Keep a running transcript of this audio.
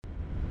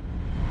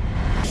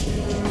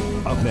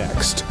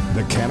Next,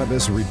 the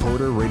Cannabis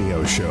Reporter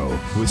Radio Show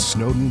with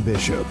Snowden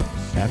Bishop.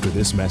 After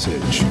this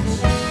message.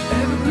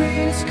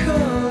 Evergreen's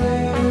calling.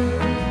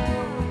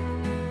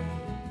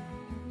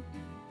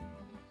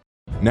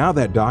 Now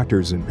that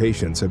doctors and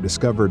patients have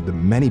discovered the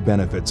many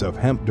benefits of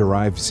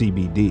hemp-derived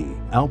CBD,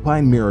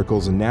 Alpine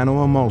Miracle's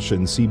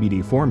nano-emulsion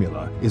CBD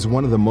formula is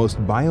one of the most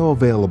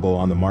bioavailable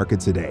on the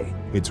market today.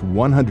 It's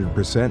 100%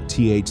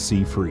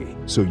 THC-free,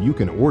 so you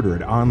can order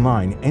it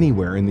online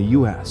anywhere in the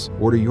U.S.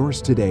 Order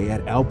yours today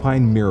at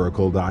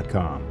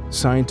alpinemiracle.com.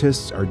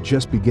 Scientists are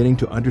just beginning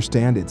to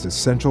understand its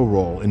essential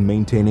role in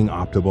maintaining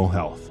optimal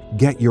health.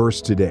 Get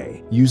yours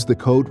today. Use the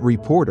code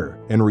REPORTER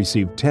and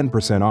receive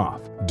 10%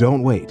 off.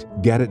 Don't wait.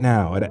 Get it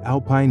now at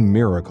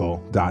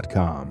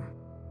alpinemiracle.com.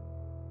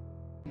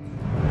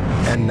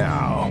 And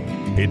now,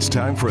 it's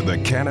time for the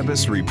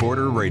Cannabis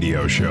Reporter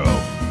Radio Show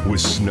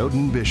with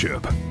Snowden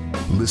Bishop.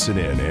 Listen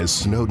in as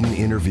Snowden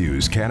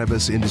interviews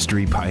cannabis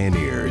industry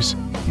pioneers,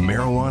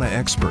 marijuana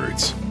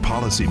experts,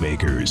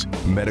 policymakers,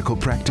 medical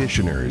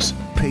practitioners,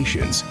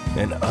 patients,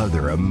 and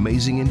other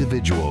amazing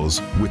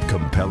individuals with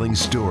compelling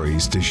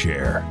stories to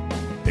share.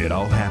 It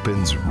all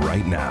happens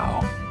right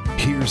now.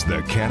 Here's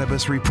the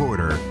Cannabis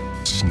Reporter,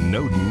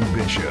 Snowden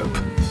Bishop.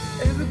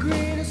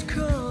 Evergreen is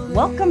calling.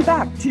 Welcome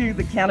back to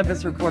the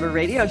Cannabis Reporter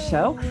Radio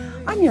Show.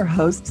 I'm your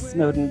host,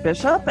 Snowden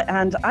Bishop,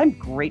 and I'm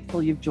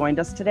grateful you've joined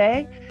us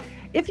today.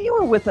 If you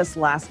were with us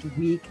last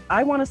week,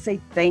 I want to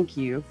say thank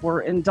you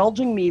for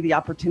indulging me the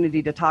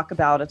opportunity to talk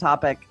about a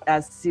topic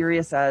as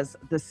serious as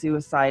the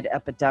suicide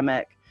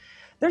epidemic.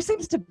 There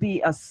seems to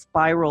be a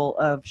spiral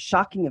of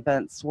shocking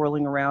events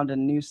swirling around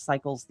in news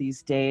cycles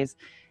these days,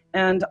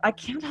 and I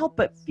can't help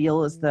but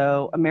feel as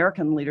though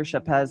American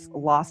leadership has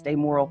lost a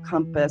moral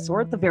compass,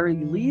 or at the very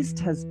least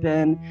has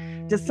been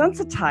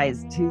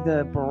desensitized to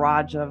the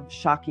barrage of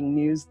shocking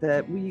news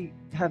that we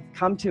have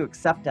come to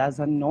accept as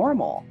a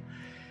normal.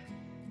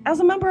 As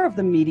a member of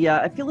the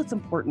media, I feel it's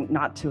important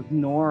not to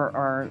ignore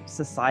our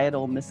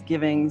societal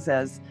misgivings,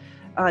 as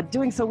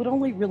doing so would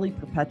only really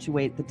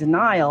perpetuate the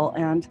denial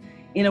and,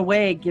 in a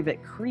way, give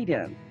it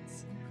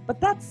credence. But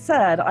that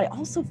said, I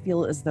also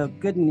feel as though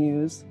good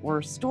news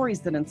or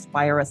stories that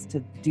inspire us to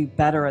do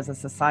better as a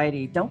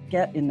society don't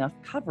get enough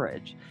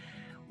coverage.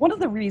 One of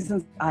the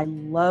reasons I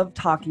love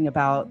talking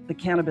about the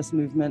cannabis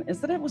movement is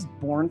that it was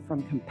born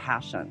from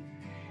compassion.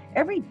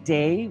 Every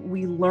day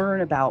we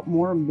learn about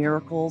more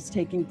miracles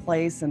taking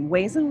place and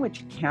ways in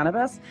which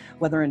cannabis,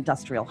 whether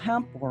industrial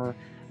hemp or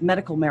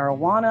medical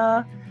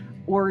marijuana,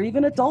 or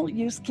even adult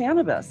use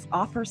cannabis,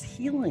 offers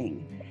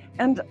healing.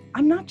 And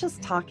I'm not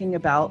just talking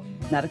about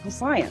medical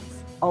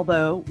science,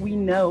 although we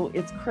know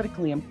it's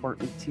critically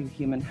important to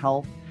human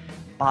health,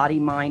 body,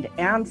 mind,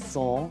 and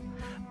soul,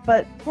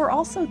 but for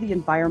also the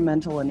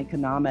environmental and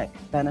economic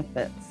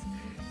benefits.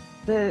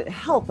 The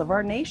health of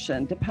our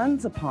nation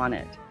depends upon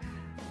it.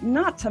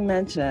 Not to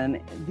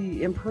mention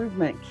the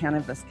improvement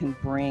cannabis can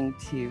bring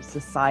to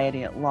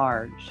society at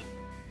large.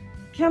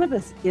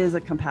 Cannabis is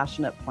a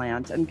compassionate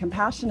plant, and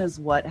compassion is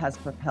what has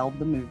propelled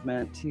the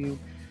movement to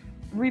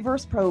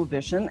reverse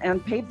prohibition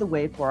and pave the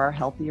way for our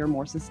healthier,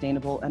 more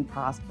sustainable, and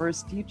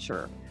prosperous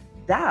future.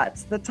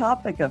 That's the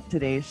topic of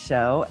today's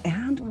show,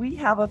 and we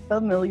have a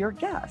familiar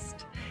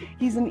guest.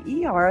 He's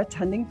an ER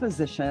attending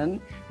physician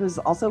who's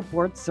also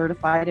board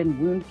certified in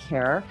wound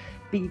care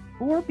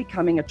before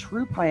becoming a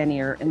true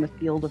pioneer in the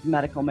field of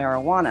medical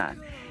marijuana.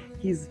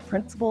 He's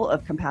principal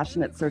of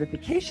Compassionate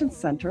Certification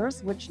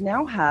Centers, which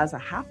now has a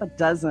half a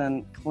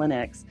dozen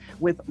clinics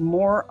with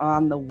more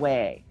on the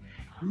way.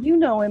 You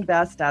know him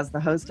best as the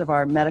host of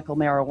our Medical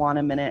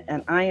Marijuana Minute,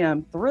 and I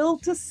am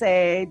thrilled to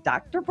say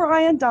Dr.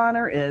 Bryan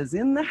Doner is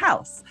in the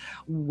house.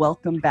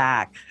 Welcome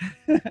back.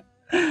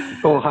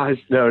 Oh, hi,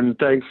 Snowden.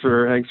 Thanks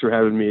for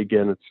having me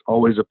again. It's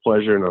always a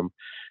pleasure, and I'm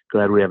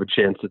glad we have a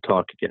chance to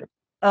talk again.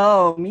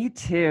 Oh, me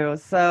too.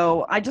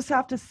 So I just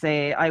have to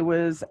say, I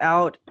was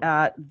out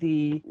at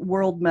the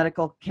World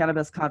Medical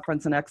Cannabis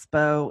Conference and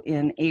Expo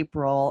in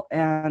April,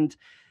 and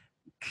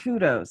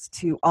kudos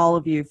to all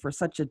of you for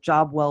such a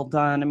job well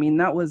done. I mean,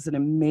 that was an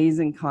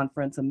amazing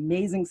conference,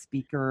 amazing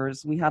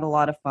speakers. We had a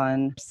lot of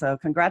fun. So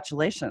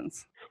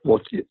congratulations. Well,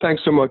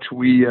 thanks so much.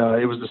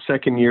 It was the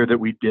second year that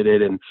we did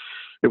it, and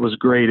it was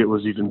great. It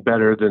was even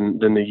better than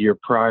the year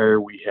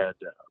prior. We had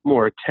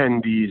more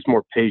attendees,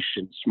 more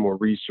patients, more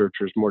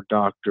researchers, more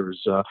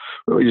doctors,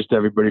 really just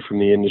everybody from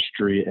the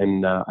industry.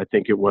 And I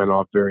think it went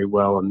off very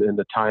well. And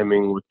the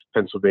timing with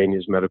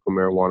Pennsylvania's medical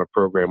marijuana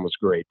program was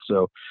great.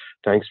 So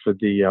thanks for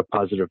the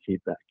positive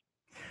feedback.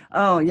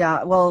 Oh,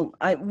 yeah. Well,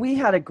 we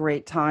had a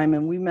great time,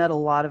 and we met a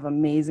lot of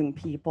amazing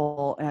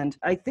people. And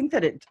I think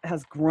that it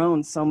has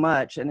grown so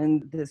much. And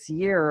in this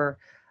year,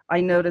 I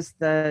noticed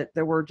that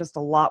there were just a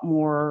lot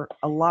more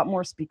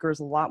speakers,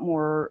 a lot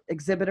more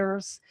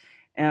exhibitors,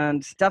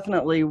 and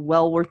definitely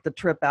well worth the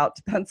trip out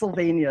to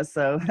Pennsylvania.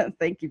 So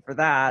thank you for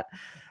that.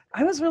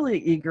 I was really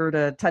eager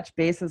to touch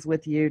bases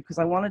with you because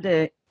I wanted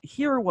to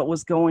hear what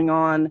was going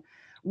on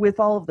with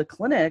all of the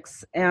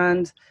clinics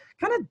and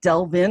kind of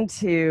delve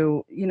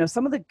into,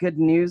 some of the good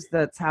news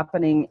that's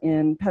happening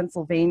in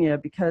Pennsylvania,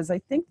 because I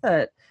think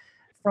that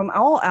From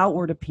all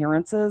outward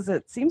appearances,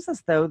 it seems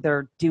as though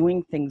they're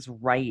doing things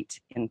right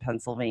in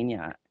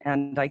Pennsylvania.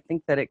 And I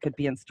think that it could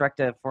be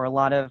instructive for a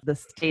lot of the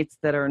states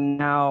that are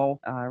now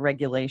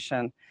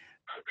regulation.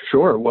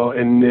 Sure. Well,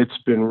 and it's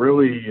been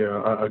really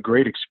a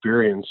great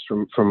experience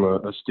from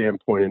a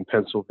standpoint in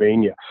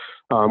Pennsylvania.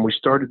 We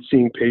started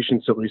seeing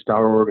patients, at least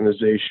our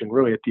organization,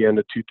 really at the end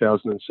of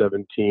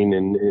 2017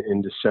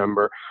 in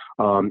December.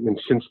 And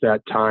since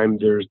that time,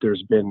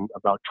 there's been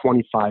about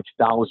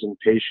 25,000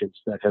 patients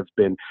that have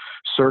been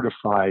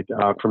certified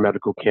for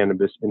medical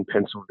cannabis in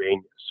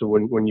Pennsylvania. So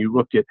when you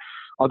look at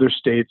other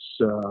states,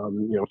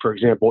 for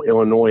example,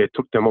 Illinois, it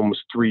took them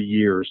almost 3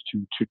 years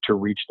to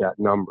reach that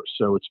number.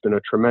 So it's been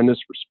a tremendous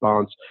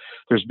response.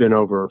 There's been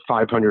over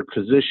 500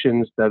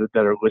 physicians that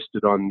are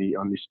listed on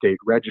the state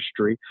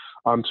registry.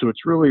 So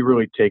it's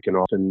really taken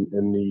off. And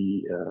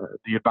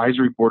the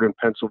advisory board in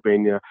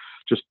Pennsylvania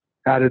just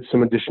added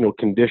some additional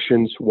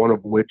conditions, one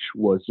of which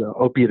was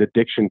opiate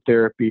addiction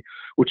therapy,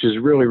 which is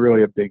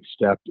really a big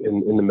step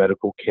in the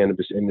medical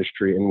cannabis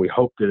industry. And we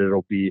hope that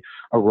it'll be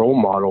a role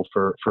model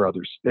for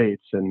other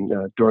states. And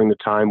during the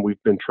time,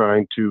 we've been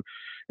trying to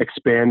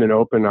expand and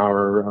open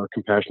our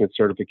compassionate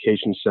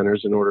certification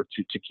centers in order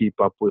to keep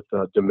up with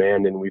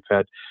demand. And we've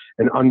had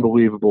an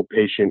unbelievable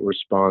patient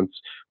response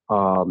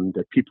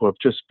that people have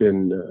just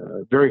been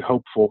very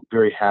hopeful,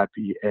 very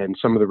happy. And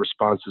some of the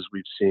responses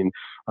we've seen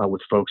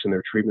with folks in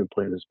their treatment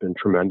plan has been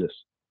tremendous.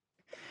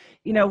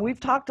 You know, we've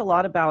talked a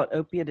lot about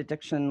opiate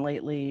addiction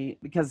lately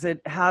because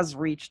it has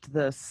reached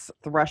this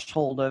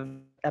threshold of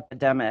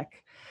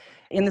epidemic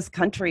in this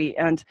country.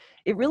 And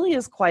it really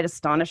is quite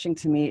astonishing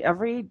to me.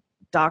 Every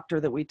doctor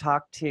that we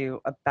talk to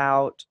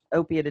about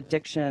opiate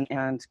addiction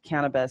and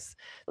cannabis,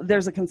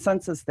 there's a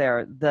consensus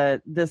there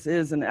that this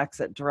is an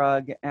exit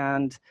drug.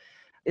 And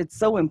it's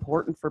so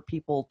important for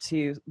people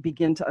to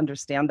begin to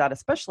understand that,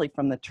 especially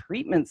from the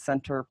treatment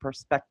center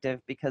perspective,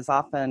 because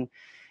often,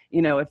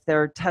 if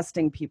they're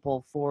testing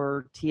people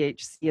for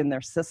THC in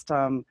their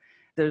system,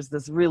 there's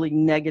this really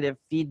negative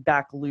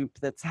feedback loop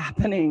that's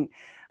happening.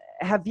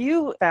 Have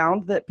you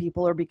found that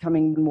people are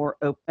becoming more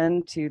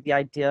open to the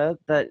idea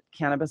that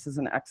cannabis is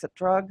an exit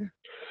drug?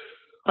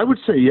 I would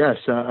say yes.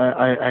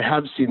 I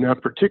have seen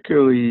that,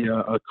 particularly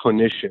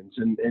clinicians.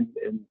 And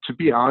to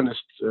be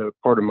honest,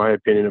 part of my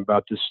opinion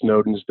about this,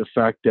 Snowden, is the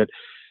fact that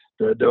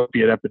the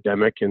opiate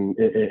epidemic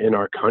in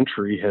our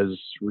country has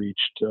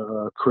reached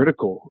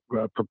critical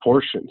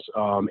proportions.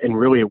 And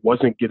really, it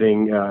wasn't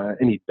getting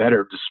any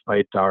better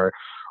despite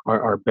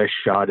our best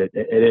shot at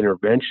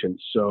intervention.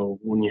 So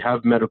when you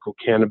have medical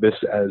cannabis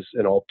as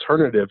an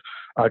alternative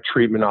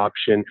treatment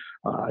option,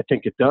 I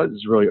think it does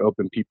really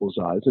open people's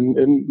eyes.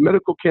 And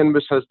medical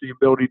cannabis has the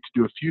ability to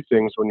do a few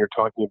things when you're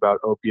talking about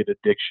opiate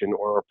addiction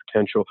or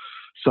potential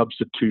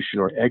substitution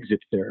or exit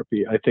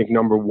therapy. I think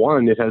number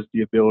one, it has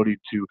the ability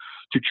to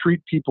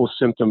treat people's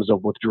symptoms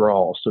of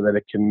withdrawal so that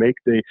it can make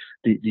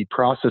the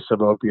process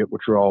of opiate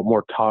withdrawal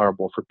more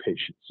tolerable for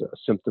patients.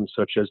 Symptoms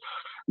such as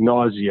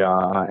nausea,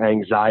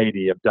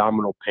 anxiety,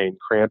 abdominal pain,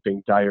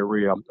 cramping,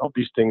 diarrhea, all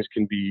these things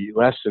can be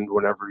lessened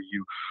whenever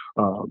you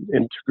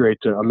integrate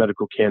a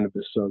medical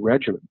cannabis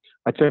regimen.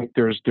 I think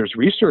there's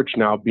research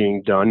now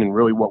being done, and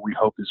really what we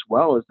hope as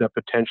well is that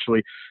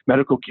potentially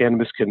medical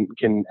cannabis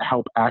can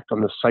help act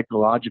on the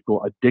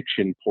psychological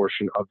addiction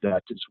portion of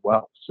that as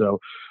well. So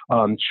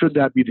should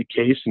that be the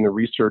case and the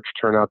research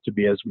turn out to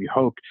be as we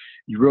hope,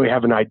 you really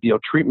have an ideal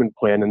treatment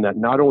plan in that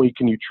not only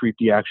can you treat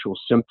the actual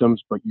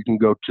symptoms, but you can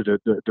go to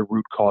the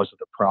root cause of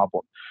the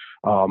problem.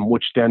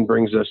 Which then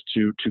brings us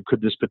to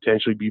could this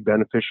potentially be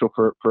beneficial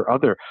for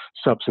other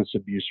substance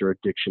abuse or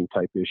addiction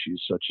type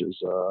issues such as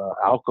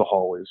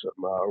alcoholism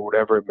or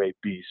whatever it may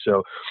be.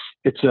 So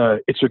it's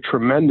a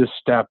tremendous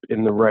step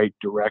in the right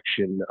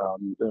direction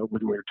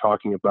when we're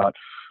talking about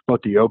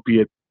both the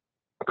opiate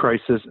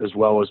crisis as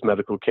well as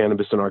medical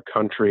cannabis in our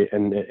country.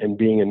 And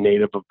being a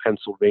native of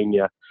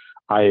Pennsylvania,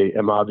 I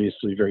am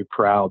obviously very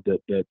proud that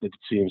it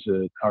seems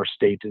that our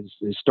state is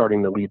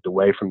starting to lead the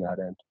way from that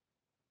end.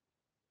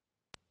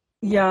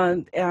 Yeah,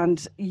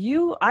 and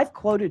I've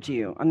quoted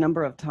you a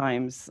number of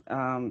times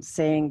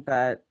saying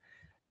that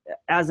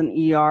as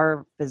an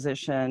ER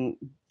physician,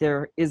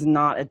 there is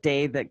not a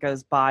day that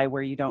goes by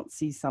where you don't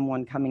see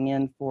someone coming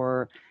in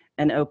for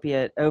an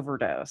opiate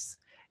overdose.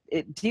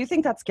 Do you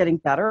think that's getting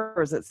better,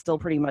 or is it still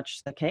pretty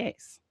much the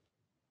case?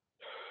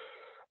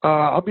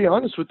 I'll be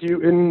honest with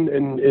you.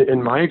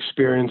 In my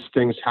experience,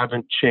 things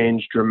haven't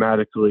changed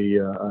dramatically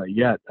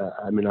yet.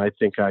 I mean, I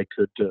think I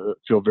could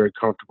feel very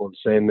comfortable in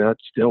saying that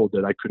still,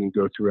 that I couldn't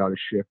go throughout a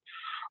shift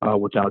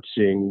without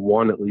seeing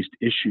one at least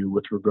issue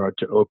with regard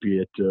to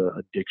opiate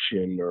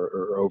addiction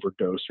or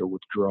overdose or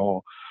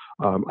withdrawal.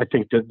 I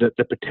think that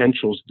the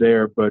potential's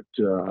there, but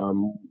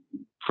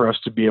for us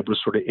to be able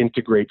to sort of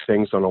integrate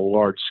things on a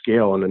large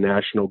scale on a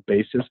national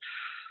basis,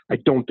 I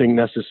don't think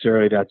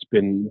necessarily that's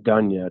been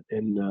done yet.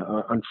 And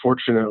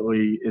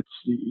unfortunately, it's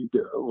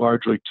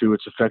largely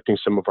it's affecting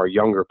some of our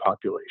younger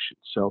populations.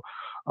 So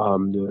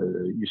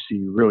You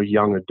see really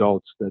young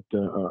adults that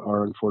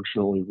are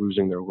unfortunately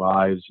losing their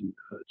lives, and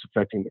it's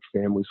affecting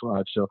their families'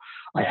 lives. So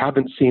I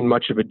haven't seen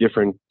much of a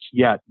difference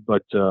yet,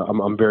 but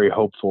I'm very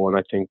hopeful, and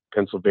I think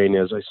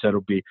Pennsylvania, as I said,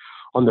 will be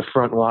on the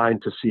front line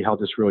to see how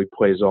this really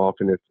plays off,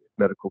 and if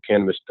medical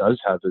cannabis does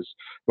have as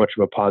much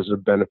of a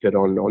positive benefit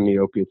on the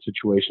opiate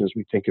situation as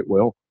we think it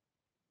will.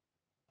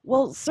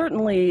 Well,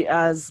 certainly,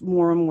 as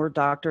more and more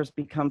doctors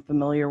become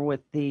familiar with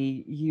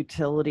the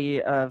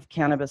utility of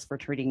cannabis for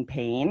treating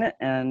pain,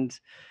 and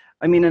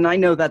I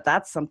know that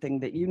that's something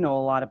that you know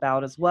a lot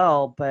about as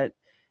well, but it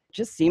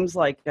just seems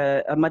like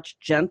a much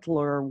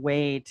gentler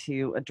way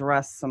to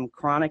address some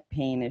chronic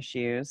pain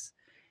issues.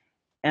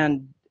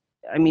 And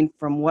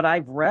from what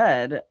I've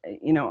read,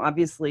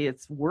 obviously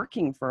it's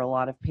working for a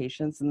lot of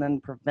patients and then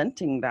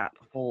preventing that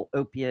whole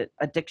opiate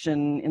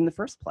addiction in the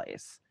first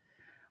place.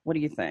 What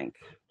do you think?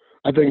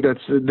 I think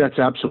that's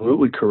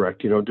absolutely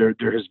correct.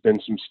 There has been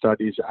some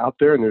studies out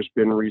there, and there's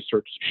been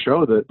research to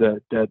show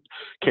that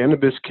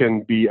cannabis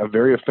can be a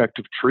very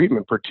effective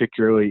treatment,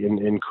 particularly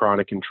in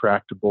chronic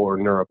intractable or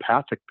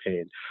neuropathic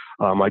pain.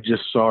 I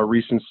just saw a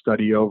recent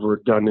study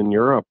done in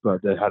Europe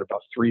that had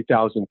about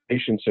 3,000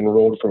 patients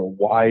enrolled from a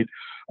wide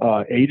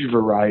age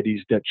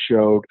varieties that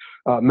showed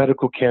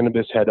medical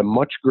cannabis had a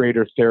much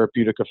greater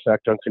therapeutic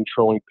effect on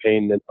controlling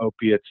pain than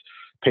opiates.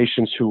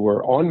 Patients who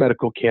were on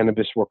medical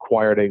cannabis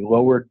required a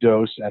lower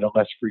dose at a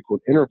less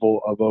frequent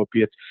interval of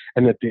opiates,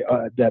 and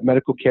that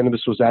medical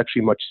cannabis was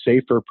actually much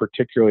safer,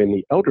 particularly in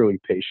the elderly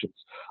patients,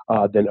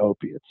 than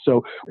opiates.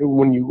 So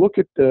when you look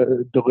at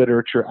the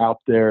literature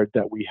out there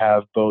that we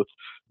have, both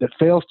that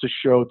fails to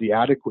show the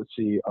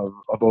adequacy of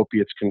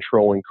opiates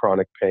controlling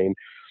chronic pain,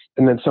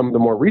 and then some of the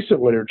more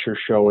recent literature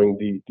showing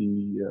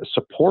the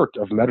support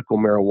of medical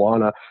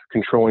marijuana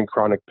controlling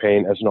chronic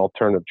pain as an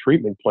alternative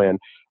treatment plan,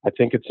 I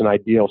think it's an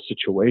ideal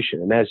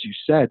situation. And as you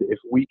said, if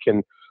we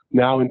can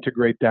now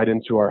integrate that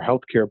into our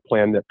healthcare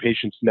plan, that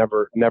patients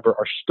never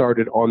are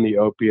started on the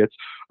opiates,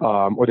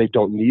 or they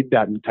don't need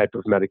that type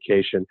of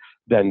medication,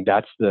 then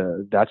that's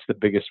the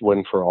biggest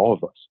win for all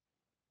of us.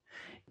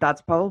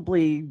 That's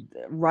probably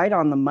right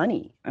on the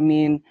money.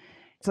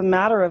 It's a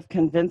matter of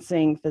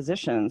convincing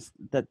physicians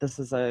that this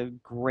is a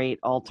great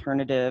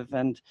alternative.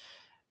 And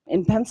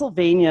in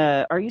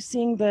Pennsylvania, are you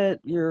seeing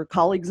that your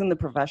colleagues in the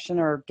profession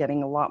are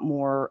getting a lot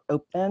more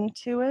open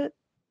to it?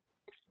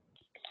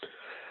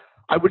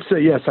 I would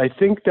say yes. I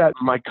think that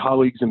my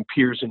colleagues and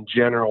peers in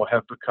general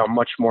have become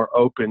much more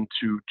open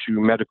to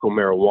medical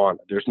marijuana.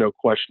 There's no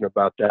question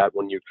about that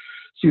when you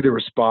see the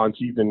response,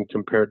 even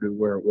compared to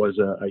where it was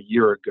a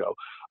year ago.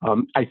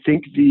 I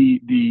think the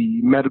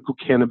medical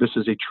cannabis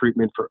as a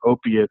treatment for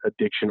opiate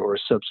addiction or a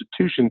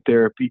substitution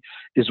therapy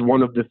is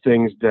one of the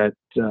things that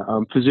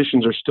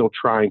physicians are still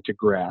trying to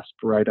grasp,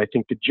 right? I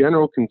think the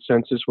general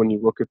consensus when you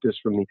look at this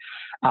from the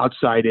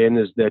outside in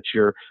is that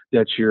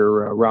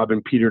you're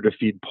robbing Peter to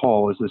feed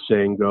Paul, as the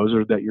saying goes,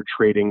 or that you're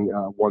trading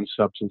one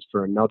substance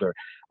for another.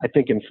 I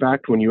think, in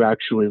fact, when you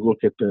actually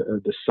look at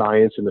the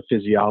science and the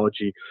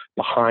physiology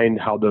behind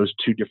how those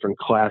two different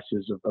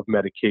classes of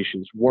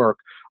medications work,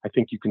 I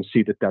think you can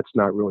see that that's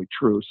not really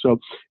true. So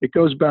it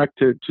goes back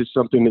to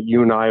something that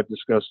you and I have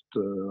discussed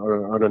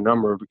on a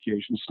number of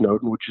occasions,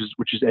 Snowden,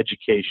 which is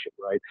education,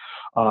 right?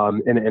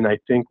 And I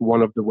think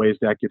one of the ways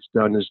that gets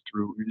done is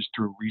through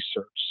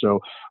research. So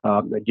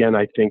again,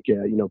 I think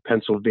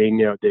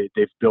Pennsylvania,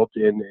 they've built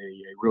in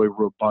a really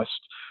robust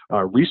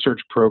research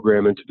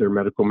program into their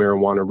medical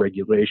marijuana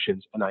regulations,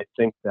 and I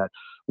think that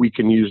we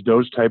can use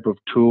those type of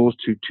tools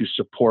to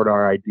support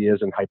our ideas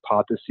and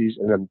hypotheses,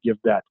 and then give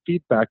that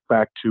feedback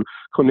back to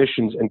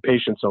clinicians and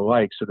patients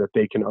alike, so that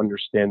they can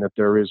understand that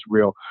there is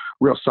real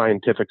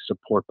scientific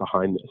support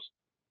behind this.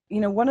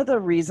 One of the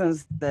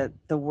reasons that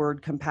the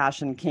word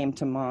compassion came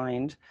to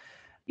mind,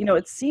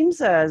 it seems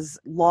as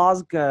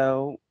laws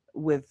go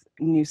with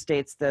new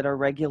states that are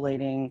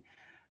regulating,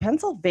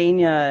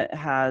 Pennsylvania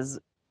has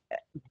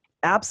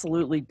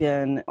absolutely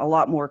been a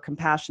lot more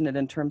compassionate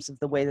in terms of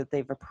the way that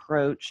they've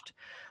approached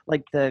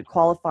like the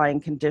qualifying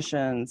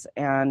conditions.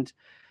 And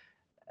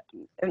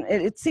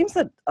it seems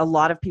that a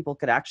lot of people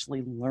could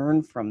actually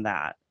learn from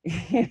that.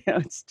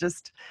 It's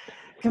just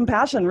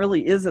compassion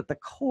really is at the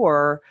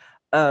core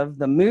of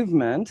the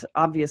movement,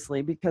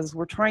 obviously, because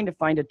we're trying to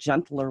find a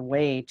gentler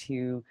way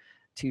to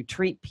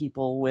treat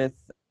people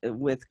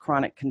with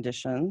chronic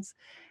conditions.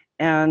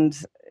 And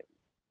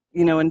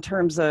in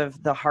terms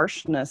of the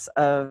harshness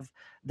of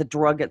the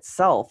drug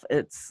itself,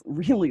 it's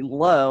really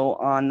low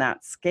on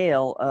that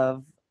scale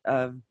of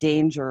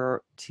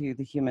danger to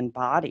the human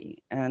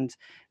body. And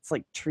it's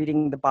like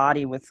treating the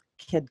body with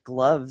kid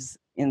gloves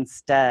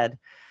instead.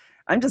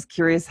 I'm just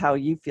curious how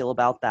you feel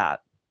about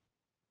that.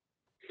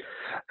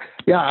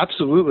 Yeah,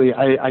 absolutely.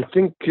 I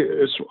think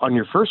on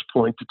your first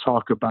point to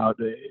talk about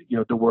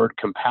the word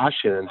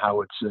compassion and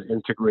how it's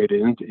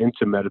integrated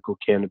into medical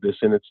cannabis,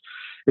 and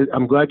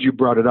I'm glad you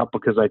brought it up,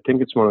 because I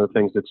think it's one of the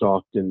things that's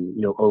often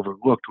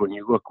overlooked when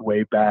you look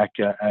way back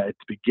at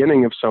the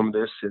beginning of some of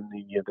this in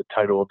the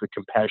title of the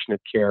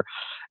Compassionate Care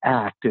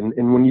Act,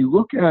 and when you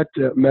look at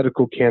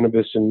medical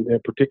cannabis, and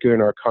particularly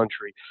in our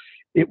country,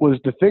 it was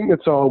the thing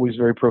that's always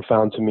very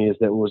profound to me is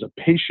that it was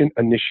a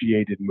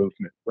patient-initiated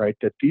movement, right?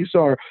 That these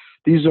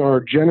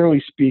are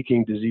generally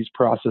speaking disease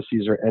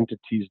processes or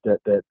entities that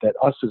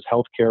us as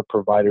healthcare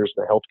providers,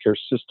 the healthcare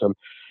system,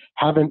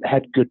 haven't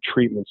had good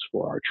treatments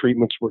for. Our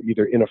treatments were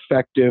either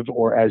ineffective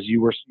or, as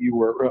you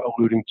were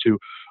alluding to,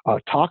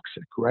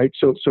 toxic, right?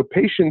 So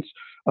patients.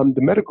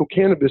 The medical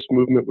cannabis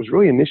movement was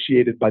really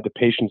initiated by the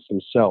patients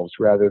themselves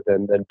rather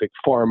than big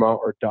pharma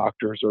or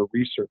doctors or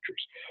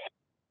researchers.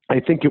 I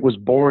think it was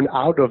born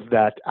out of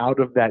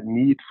that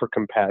need for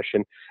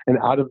compassion and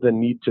out of the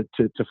need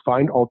to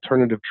find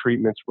alternative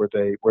treatments where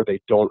they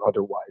don't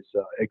otherwise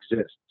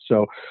exist.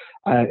 So,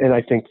 and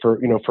I think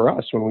for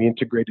us, when we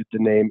integrated the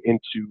name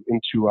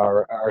into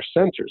our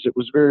centers, it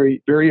was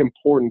very, very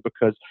important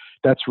because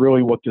that's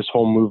really what this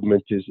whole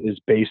movement is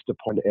based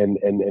upon.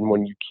 And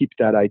when you keep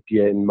that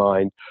idea in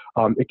mind,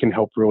 it can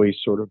help really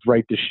sort of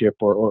right the ship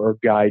or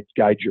guide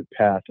your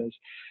path,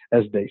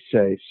 as they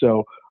say.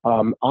 So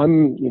I'm,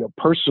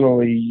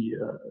 personally,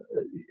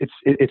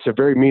 it's a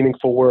very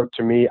meaningful word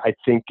to me. I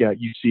think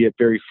you see it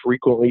very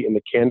frequently in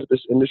the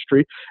cannabis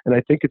industry, and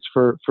I think it's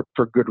for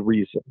good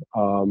reason.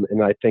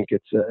 And I think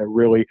it's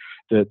really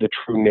the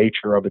true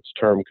nature of its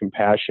term,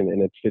 compassion,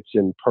 and it fits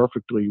in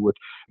perfectly with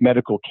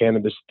medical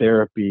cannabis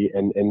therapy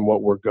and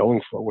what we're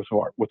going for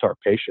with our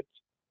patients.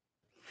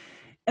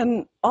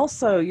 And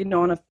also,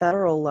 on a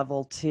federal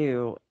level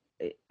too,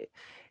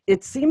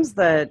 it seems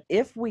that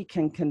if we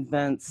can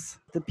convince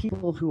the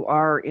people who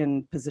are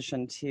in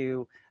position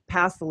to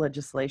pass the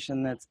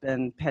legislation that's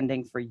been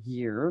pending for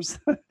years,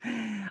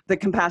 the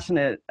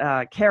Compassionate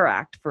Care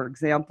Act, for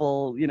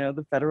example,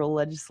 the federal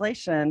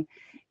legislation,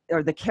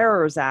 or the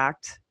Carers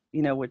Act,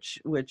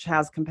 which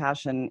has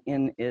compassion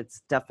in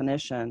its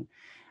definition.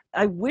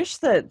 I wish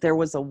that there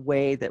was a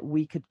way that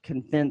we could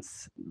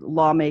convince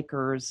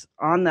lawmakers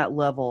on that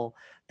level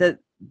that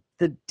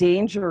the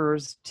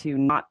dangers to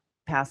not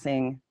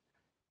passing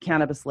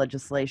cannabis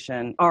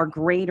legislation are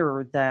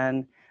greater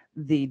than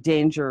the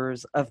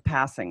dangers of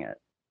passing it.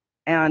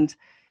 And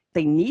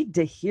they need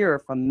to hear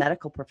from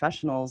medical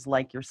professionals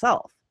like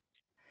yourself.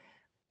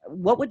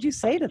 What would you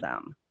say to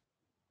them?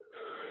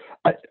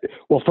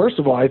 Well, first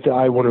of all,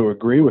 I want to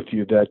agree with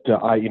you that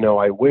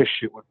I wish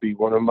it would be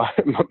one of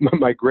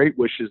my great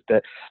wishes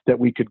that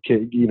we could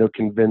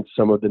convince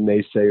some of the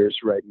naysayers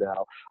right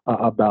now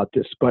about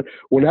this. But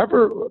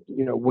whenever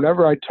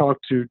I talk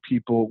to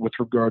people with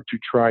regard to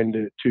trying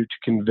to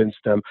convince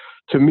them,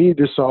 to me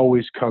this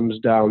always comes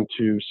down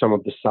to some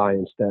of the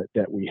science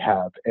that we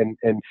have.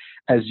 And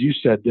as you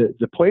said,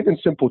 the plain and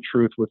simple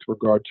truth with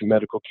regard to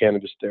medical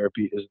cannabis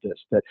therapy is this: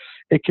 that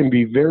it can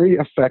be very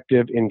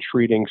effective in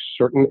treating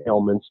certain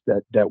ailments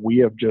that we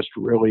have just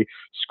really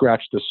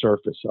scratched the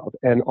surface of.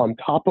 And on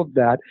top of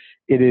that,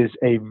 it is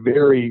a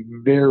very,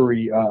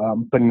 very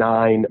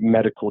benign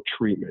medical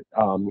treatment.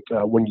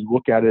 When you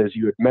look at it, as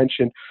you had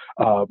mentioned,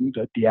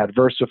 the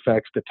adverse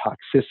effects, the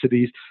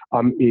toxicities,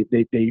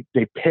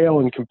 they pale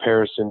in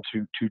comparison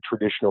to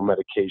traditional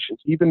medications,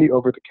 even the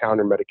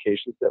over-the-counter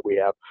medications that we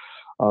have.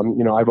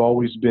 I've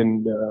always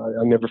been,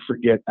 I'll never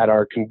forget at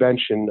our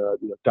convention,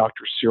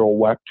 Dr. Cyril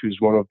Wecht, who's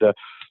one of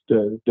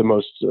the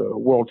most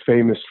world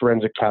famous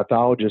forensic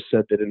pathologists,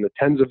 said that in the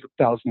tens of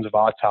thousands of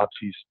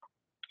autopsies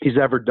he's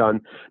ever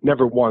done,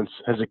 never once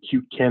has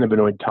acute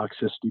cannabinoid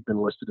toxicity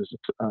been listed as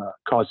a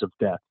cause of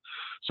death.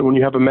 So when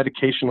you have a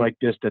medication like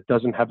this that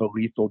doesn't have a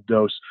lethal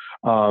dose,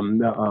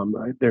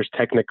 there's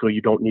technically,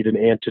 you don't need an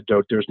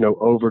antidote. There's no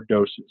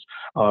overdoses.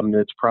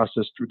 It's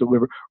processed through the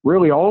liver.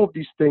 Really, all of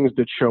these things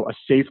that show a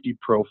safety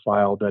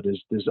profile that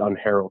is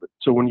unheralded.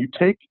 So when you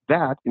take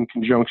that in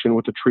conjunction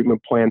with a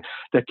treatment plan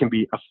that can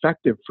be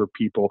effective for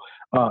people,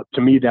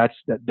 to me,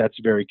 that's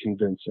very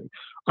convincing.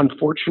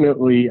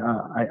 Unfortunately,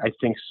 I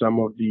think some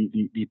of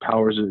the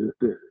powers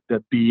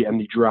that be and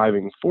the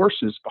driving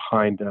forces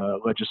behind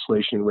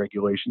legislation and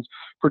regulations,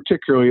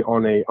 particularly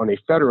on a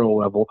federal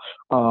level,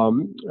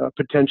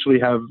 potentially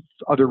have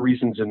other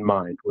reasons in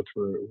mind with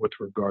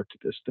regard to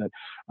this. That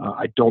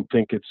I don't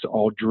think it's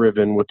all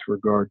driven with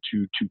regard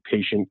to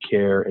patient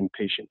care and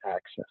patient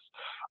access.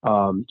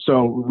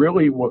 So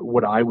really,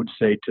 what I would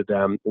say to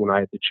them when I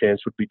had the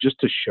chance would be just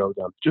to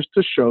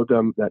show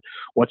them that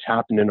what's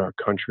happened in our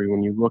country.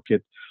 When you look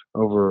at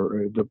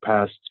over the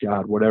past,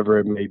 whatever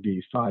it may be,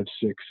 5,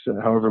 6,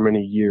 however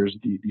many years,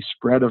 the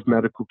spread of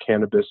medical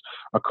cannabis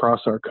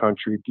across our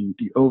country,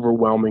 the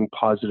overwhelming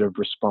positive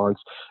response,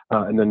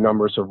 and the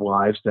numbers of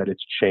lives that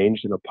it's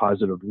changed in a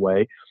positive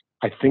way,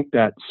 I think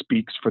that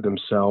speaks for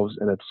themselves.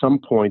 And at some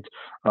point,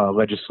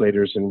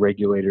 legislators and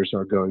regulators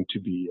are going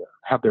to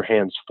have their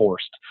hands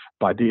forced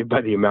by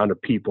the amount of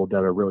people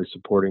that are really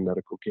supporting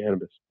medical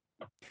cannabis.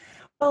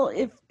 Well,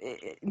 if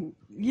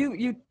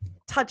you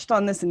touched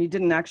on this and you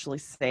didn't actually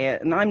say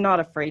it, and I'm not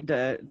afraid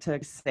to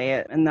say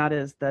it, and that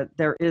is that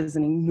there is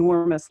an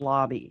enormous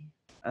lobby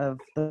of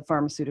the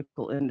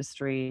pharmaceutical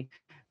industry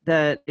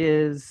that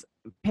is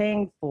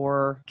paying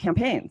for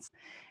campaigns.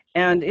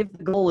 And if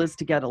the goal is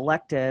to get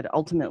elected,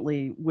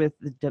 ultimately with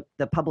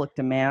the public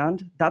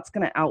demand, that's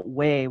going to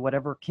outweigh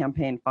whatever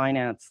campaign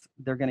finance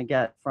they're going to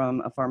get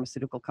from a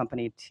pharmaceutical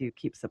company to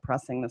keep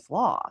suppressing this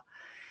law.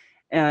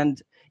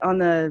 And on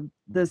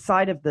the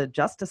side of the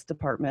Justice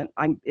Department,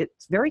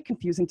 it's very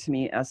confusing to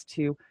me as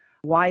to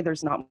why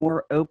there's not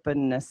more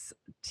openness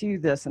to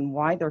this and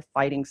why they're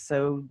fighting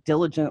so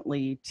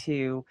diligently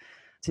to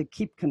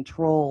keep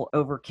control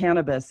over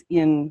cannabis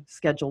in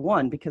Schedule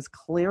 1, because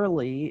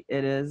clearly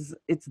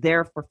it's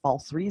there for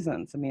false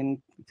reasons. I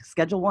mean,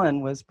 Schedule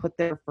 1 was put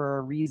there for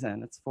a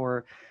reason. It's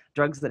for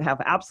drugs that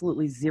have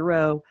absolutely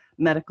zero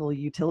medical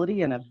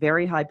utility and a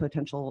very high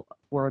potential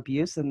for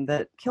abuse and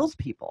that kills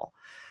people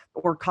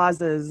or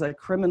causes a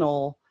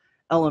criminal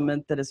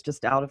element that is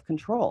just out of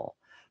control.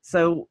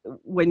 So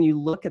when you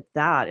look at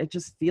that, it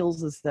just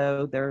feels as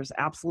though there's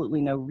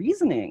absolutely no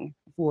reasoning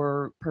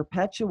for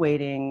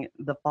perpetuating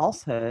the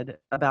falsehood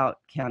about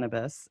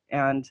cannabis.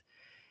 And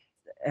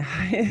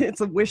it's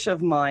a wish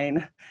of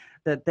mine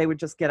that they would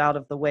just get out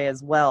of the way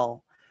as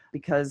well,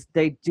 because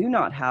they do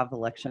not have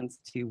elections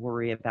to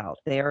worry about.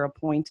 They are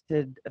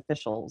appointed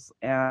officials.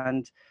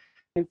 And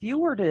if you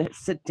were to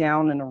sit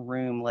down in a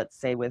room, let's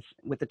say with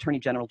Attorney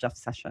General Jeff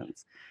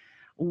Sessions,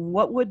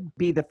 what would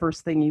be the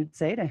first thing you'd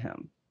say to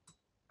him?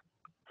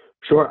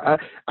 Sure.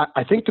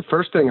 I think the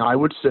first thing I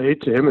would say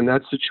to him in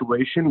that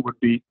situation would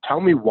be, tell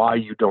me why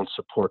you don't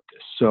support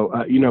this. So,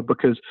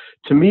 because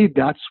to me,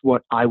 that's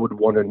what I would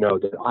want to know,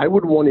 that I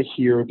would want to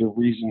hear the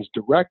reasons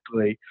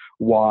directly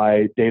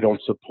why they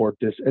don't support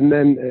this, and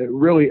then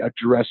really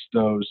address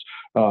those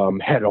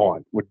head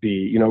on would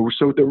be,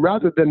 so that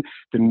rather than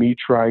me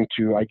trying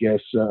to, I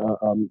guess,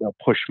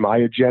 push my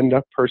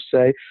agenda per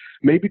se,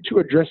 maybe to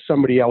address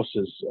somebody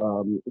else's,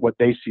 what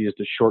they see as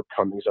the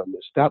shortcomings on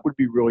this. That would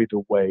be really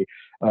the way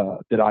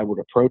that I would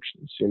approach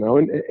this,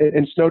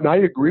 And Snowden, I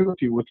agree with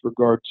you with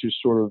regard to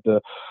sort of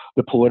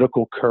the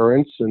political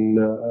currents and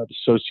the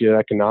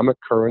socioeconomic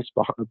currents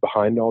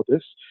behind all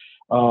this.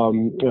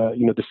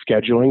 The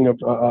scheduling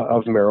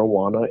of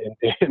marijuana,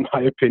 in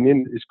my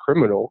opinion, is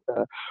criminal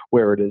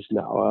where it is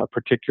now.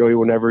 Particularly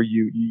whenever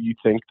you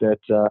think that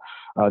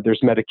there's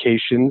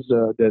medications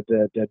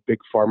that big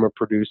pharma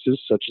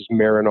produces, such as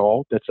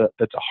Marinol, that's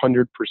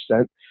 100%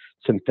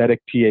 synthetic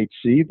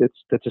THC.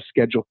 That's a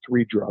Schedule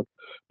 3 drug,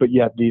 but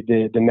yet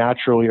the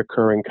naturally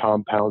occurring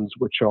compounds,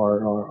 which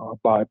are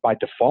by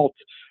default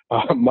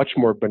much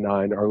more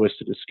benign, are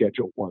listed as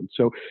Schedule 1.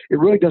 So it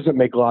really doesn't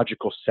make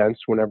logical sense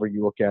whenever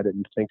you look at it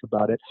and think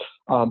about it.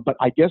 But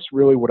I guess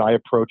really what I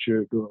approach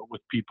it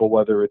with people,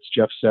 whether it's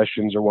Jeff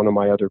Sessions or one of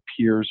my other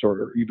peers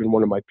or even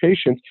one of my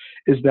patients,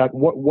 is that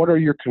what are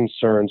your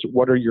concerns?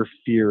 What are your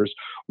fears?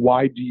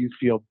 Why do you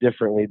feel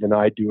differently than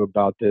I do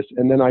about this?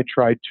 And then I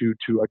try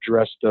to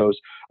address those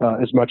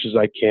as much as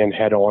I can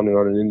head on and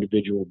on an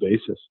individual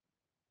basis.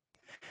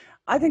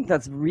 I think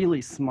that's really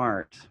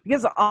smart,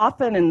 because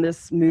often in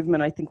this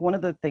movement, I think one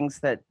of the things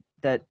that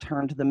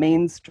turned the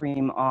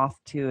mainstream off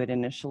to it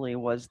initially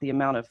was the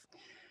amount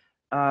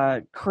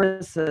of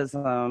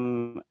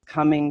criticism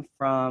coming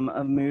from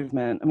a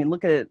movement. I mean,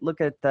 look at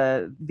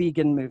the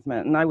vegan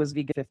movement, and I was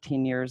vegan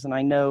 15 years, and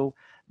I know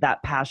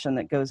that passion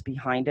that goes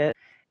behind it.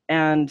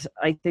 And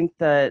I think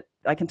that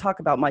I can talk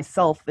about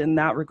myself in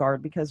that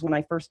regard, because when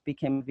I first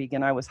became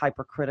vegan, I was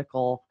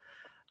hypercritical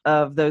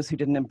of those who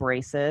didn't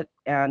embrace it.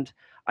 And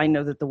I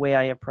know that the way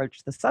I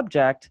approached the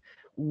subject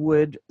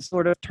would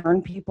sort of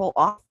turn people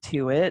off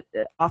to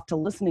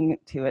listening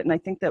to it. And I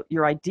think that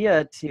your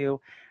idea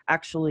to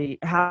actually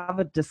have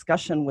a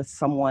discussion with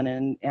someone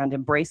and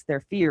embrace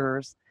their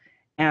fears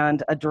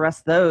and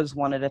address those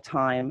one at a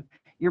time,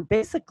 you're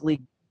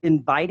basically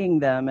inviting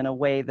them in a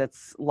way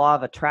that's law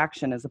of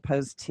attraction, as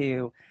opposed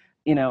to,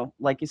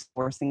 like you're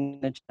forcing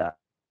an agenda.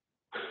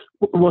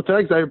 Well,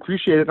 thanks. I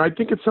appreciate it. And I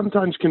think it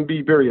sometimes can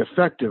be very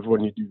effective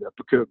when you do that,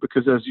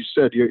 because as you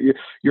said,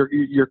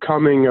 you're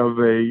coming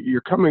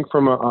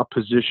from a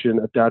position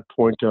at that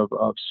point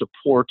of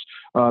support,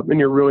 and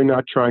you're really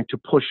not trying to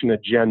push an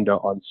agenda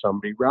on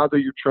somebody. Rather,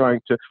 you're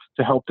trying to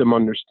help them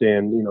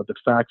understand, the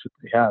facts that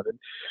they have.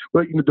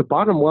 But the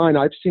bottom line,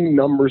 I've seen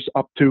numbers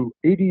up to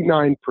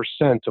 89%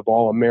 of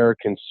all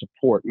Americans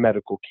support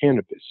medical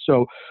cannabis.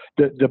 So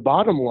the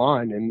bottom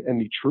line and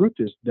the truth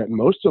is that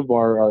most of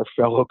our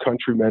fellow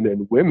countrymen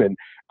and women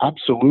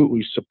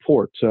absolutely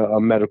support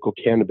medical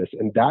cannabis,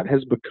 and that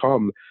has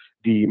become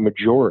the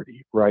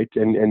majority, right?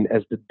 And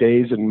as the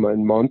days and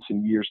months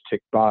and years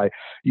tick by,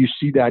 you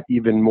see that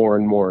even more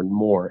and more and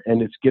more.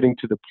 And it's getting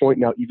to the point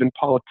now, even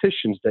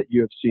politicians that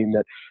you have seen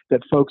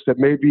that folks that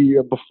maybe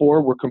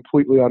before were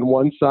completely on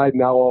one side,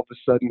 now all of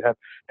a sudden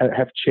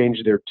have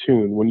changed their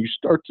tune. When you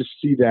start to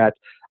see that,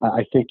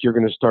 I think you're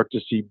going to start to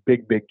see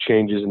big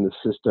changes in the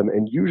system.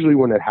 And usually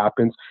when it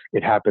happens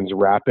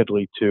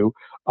rapidly too.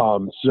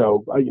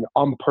 So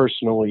I'm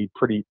personally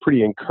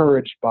pretty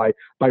encouraged by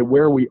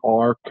where we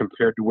are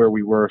compared to where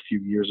we were a few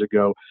years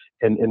ago,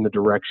 and in the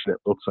direction it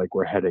looks like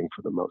we're heading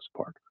for the most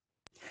part.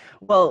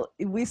 Well,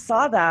 we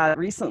saw that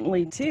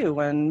recently too,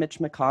 when Mitch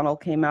McConnell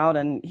came out,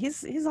 and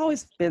he's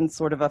always been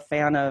sort of a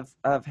fan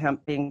of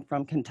hemp being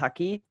from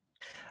Kentucky.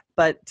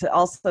 But to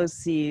also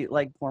see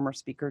like former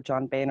speaker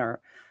John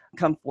Boehner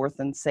come forth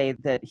and say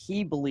that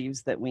he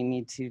believes that we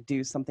need to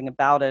do something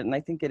about it. And I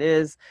think it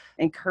is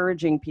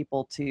encouraging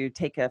people to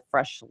take a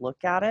fresh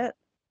look at it,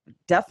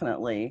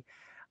 definitely.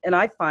 And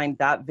I find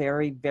that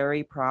very,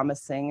 very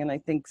promising. And I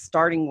think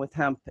starting with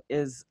hemp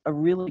is a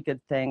really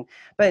good thing.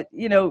 But,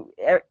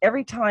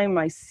 every time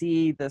I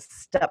see this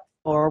step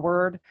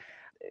forward,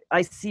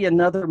 I see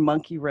another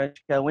monkey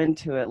wrench go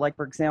into it. Like,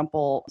 for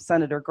example,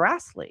 Senator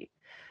Grassley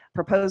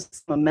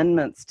proposed some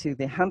amendments to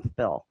the hemp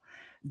bill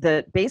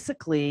that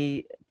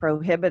basically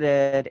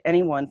prohibited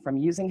anyone from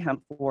using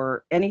hemp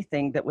for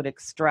anything that would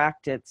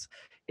extract its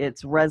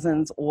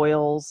resins,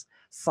 oils,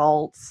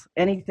 salts,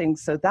 anything.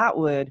 So that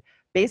would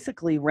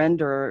basically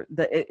render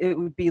it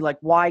would be like,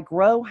 why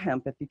grow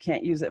hemp if you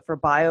can't use it for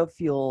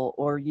biofuel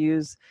or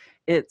use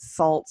its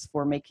salts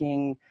for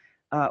making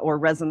or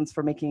resins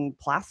for making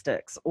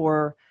plastics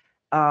or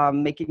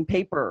making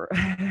paper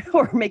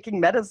or making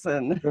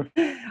medicine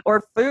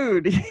or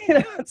food.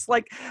 It's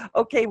like,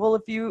 okay, well,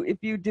 if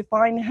you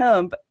define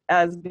hemp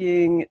as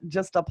being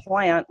just a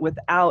plant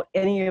without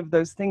any of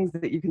those things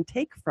that you can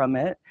take from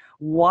it,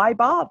 why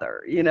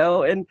bother?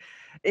 And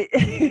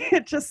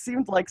it just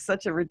seemed like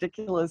such a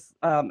ridiculous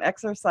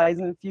exercise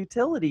in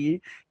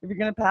futility. If you're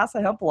going to pass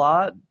a hemp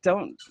law,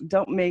 don't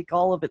make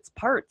all of its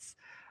parts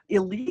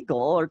illegal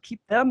or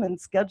keep them in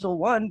Schedule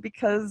 1,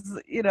 because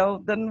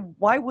then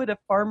why would a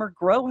farmer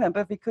grow hemp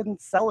if he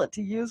couldn't sell it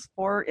to use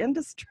for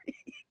industry?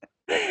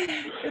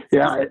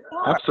 Yeah,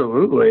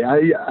 absolutely.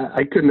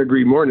 I couldn't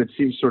agree more, and it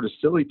seems sort of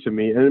silly to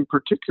me. And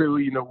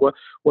particularly,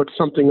 what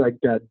something like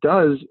that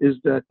does is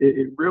that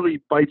it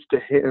really bites the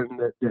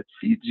hand that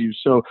feeds you.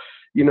 So,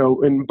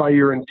 and by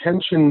your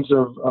intentions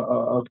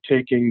of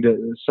taking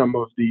some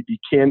of the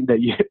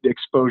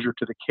exposure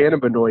to the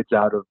cannabinoids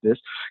out of this,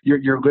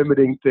 you're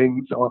limiting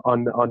things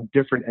on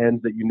different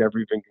ends that you never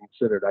even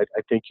considered.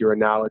 I think your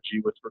analogy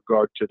with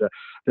regard to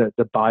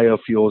the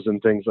biofuels and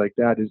things like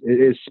that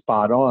is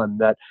spot on.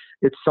 That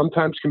it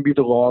sometimes can be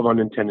the law of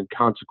unintended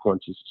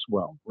consequences as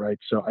well, right?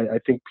 So I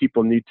think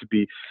people need to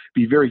be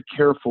very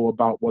careful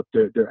about what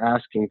they're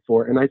asking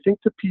for. And I think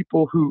the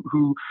people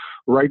who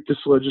write this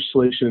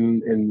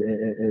legislation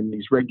and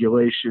these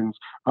regulations,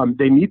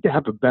 they need to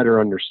have a better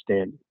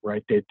understanding,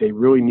 right? They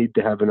really need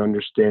to have an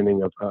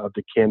understanding of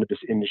the cannabis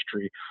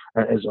industry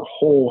as a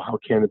whole, how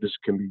cannabis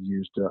can be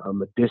used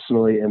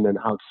medicinally, and then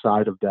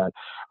outside of that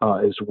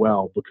as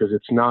well, because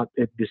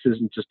this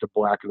isn't just a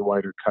black and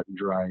white or cut and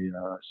dry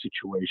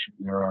situation.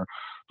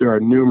 There are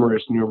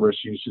numerous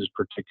uses,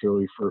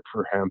 particularly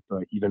for hemp,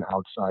 even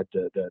outside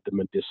the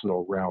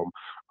medicinal realm,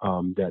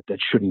 that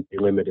shouldn't be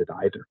limited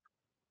either.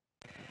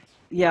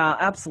 Yeah,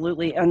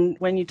 absolutely. And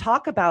when you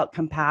talk about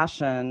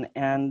compassion,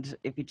 and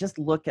if you just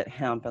look at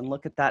hemp and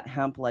look at that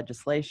hemp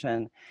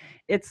legislation,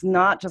 it's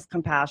not just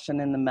compassion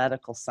in the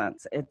medical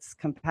sense. It's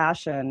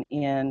compassion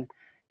in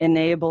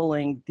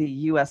enabling the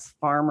U.S.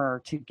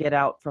 farmer to get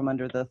out from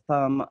under the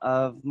thumb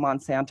of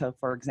Monsanto,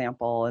 for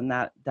example, and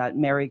that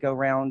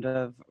merry-go-round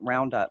of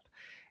Roundup,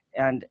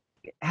 and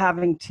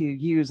having to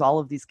use all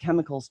of these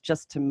chemicals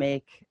just to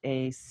make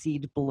a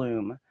seed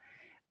bloom.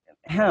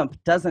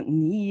 Hemp doesn't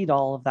need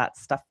all of that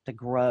stuff to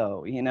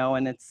grow,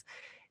 and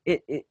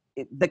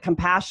the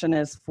compassion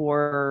is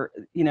for,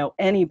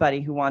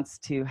 anybody who wants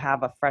to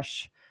have a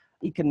fresh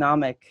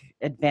economic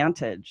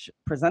advantage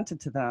presented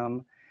to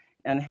them.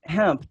 And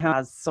hemp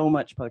has so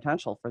much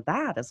potential for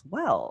that as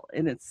well.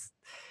 And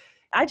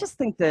I just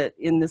think that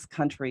in this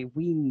country,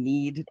 we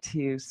need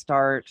to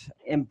start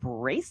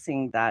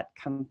embracing that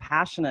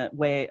compassionate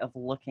way of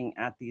looking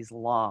at these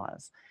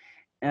laws.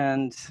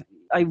 And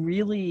I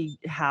really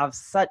have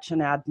such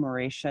an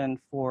admiration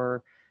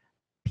for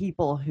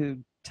people who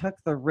took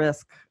the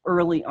risk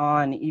early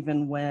on,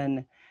 even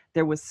when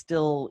there was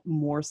still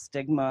more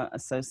stigma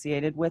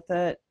associated with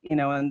it,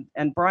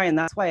 and Bryan,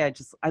 that's why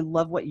I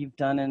love what you've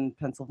done in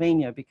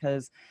Pennsylvania,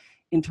 because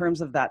in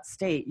terms of that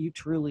state, you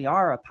truly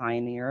are a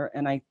pioneer.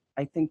 And I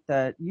think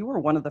that you were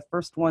one of the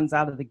first ones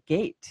out of the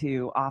gate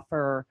to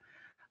offer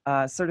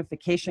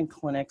certification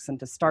clinics and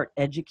to start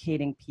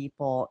educating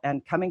people,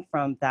 and coming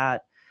from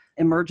that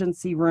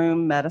emergency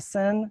room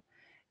medicine,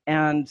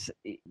 and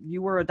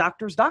you were a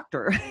doctor's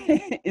doctor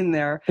in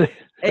there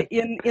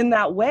in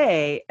that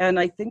way. And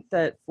I think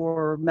that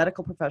for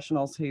medical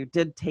professionals who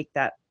did take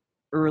that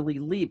early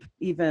leap,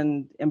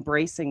 even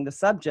embracing the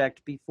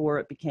subject before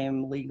it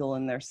became legal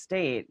in their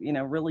state,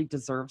 really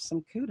deserves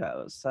some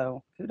kudos.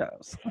 So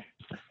kudos.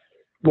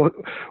 Well,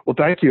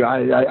 thank you.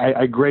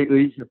 I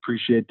greatly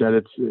appreciate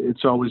that.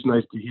 It's always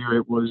nice to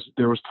hear.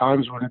 There was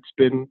times when it's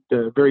been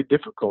very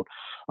difficult.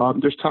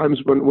 There's times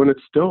when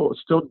it's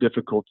still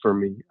difficult for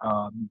me,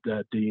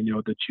 that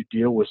you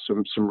deal with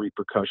some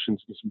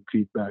repercussions and some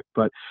feedback.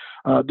 But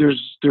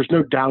there's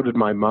no doubt in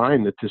my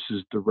mind that this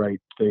is the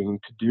right thing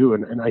to do.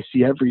 And I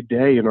see every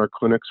day in our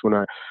clinics when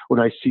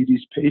I see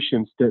these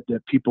patients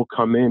that people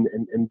come in,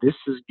 and this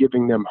is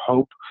giving them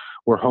hope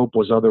where hope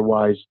was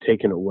otherwise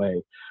taken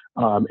away.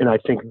 And I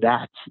think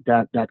that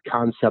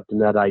concept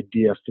and that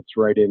idea fits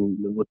right in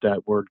with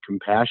that word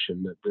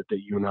compassion that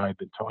you and I have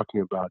been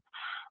talking about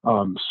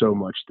so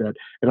much.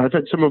 And I've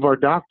had some of our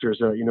doctors,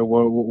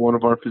 one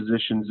of our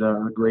physicians,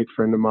 a great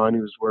friend of mine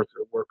who's worked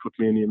with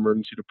me in the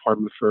emergency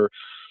department for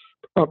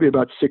probably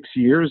about 6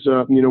 years.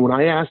 When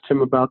I asked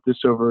him about this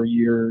over a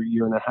year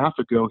and a half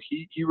ago,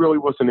 he really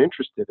wasn't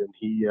interested, and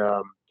he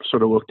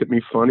sort of looked at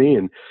me funny.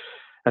 And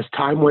as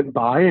time went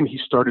by and he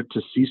started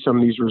to see some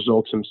of these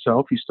results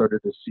himself, he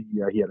started to see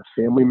he had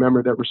a family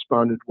member that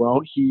responded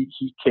well. He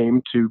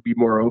came to be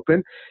more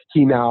open.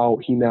 He now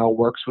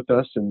works with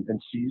us and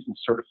sees and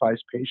certifies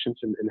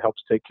patients and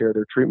helps take care of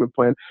their treatment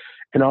plan.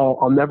 And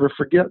I'll never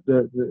forget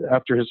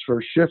after his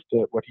first shift,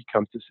 what he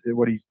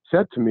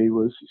said to me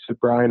was, he said,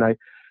 Bryan,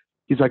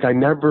 he's like, I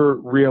never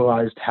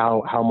realized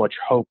how much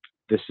hope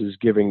this is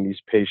giving these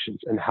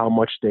patients and how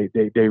much they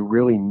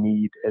really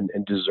need and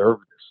deserve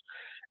this.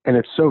 And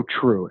it's so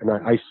true. And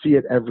I see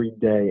it every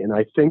day. And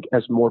I think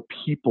as more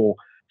people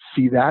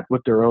see that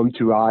with their own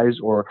two eyes,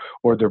 or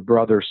their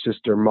brother,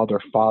 sister, mother,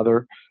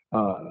 father,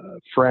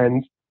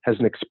 friend has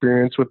an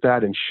experience with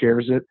that and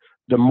shares it,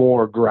 the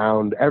more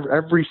ground,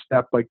 every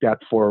step like that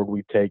forward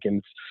we take.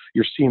 And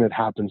you're seeing it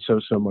happen so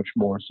much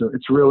more. So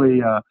it's really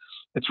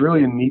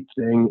a neat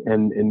thing.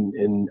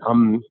 And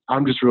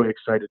I'm just really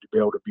excited to be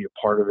able to be a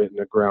part of it in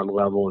the ground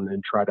level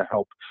and try to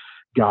help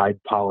guide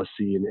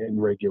policy and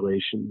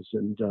regulations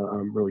and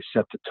really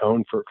set the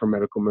tone for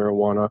medical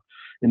marijuana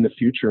in the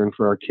future and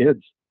for our kids.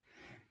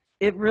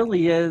 It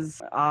really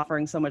is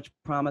offering so much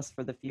promise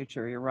for the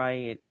future. You're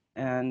right.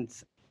 And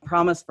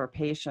promise for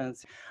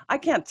patients. I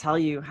can't tell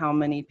you how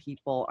many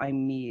people I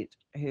meet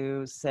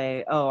who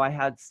say, oh, I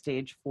had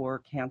stage 4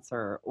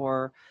 cancer,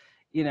 or,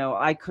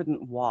 I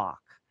couldn't walk.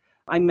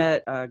 I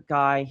met a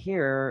guy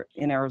here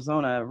in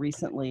Arizona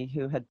recently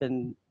who had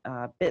been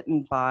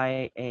bitten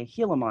by a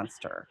Gila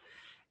monster.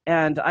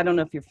 And I don't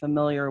know if you're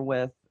familiar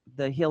with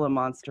the Gila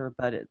monster,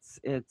 but it's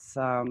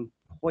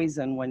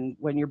poison.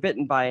 When you're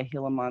bitten by a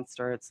Gila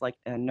monster, it's like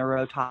a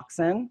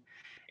neurotoxin,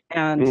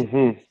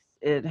 and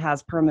it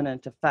has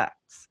permanent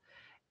effects.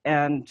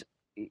 And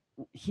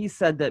he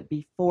said that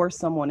before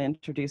someone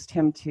introduced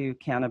him to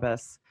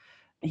cannabis,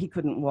 he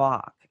couldn't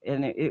walk,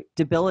 and it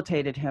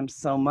debilitated him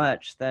so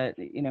much that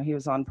he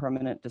was on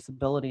permanent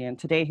disability. And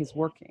today he's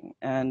working,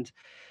 and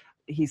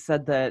he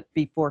said that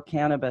before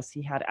cannabis,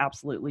 he had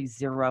absolutely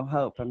zero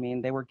hope. I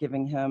mean, they were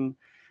giving him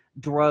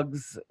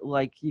drugs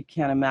like you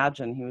can't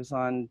imagine. He was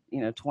on,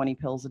 20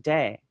 pills a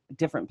day,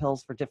 different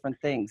pills for different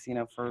things,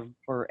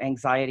 for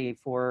anxiety,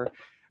 for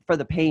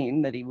the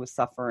pain that he was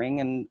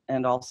suffering,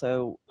 and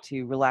also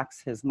to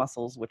relax his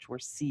muscles, which were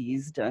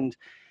seized, and,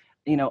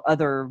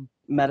 other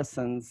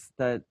medicines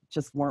that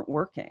just weren't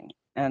working.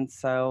 And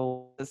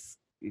so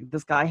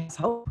this guy has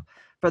hope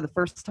for the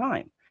first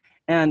time.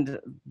 And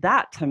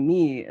that to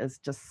me is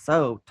just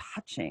so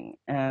touching.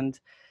 And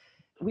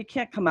we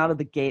can't come out of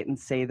the gate and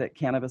say that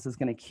cannabis is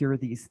going to cure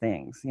these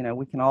things.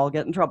 We can all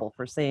get in trouble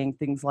for saying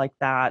things like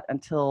that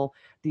until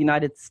the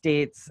United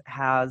States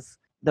has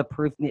the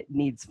proof it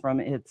needs from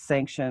its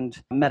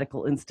sanctioned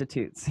medical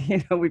institutes.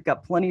 We've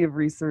got plenty of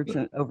research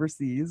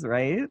overseas,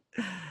 right?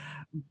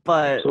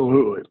 But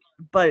Absolutely.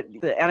 But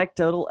the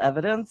anecdotal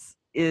evidence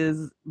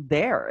is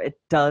there. It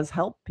does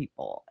help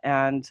people.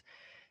 And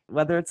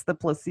whether it's the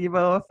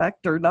placebo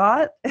effect or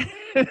not,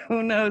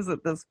 who knows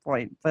at this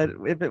point? But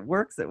if it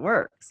works, it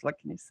works. What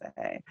can you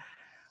say?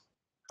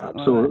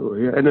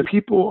 Absolutely. And the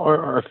people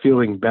are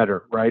feeling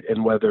better, right?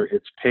 And whether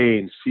it's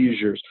pain,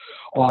 seizures,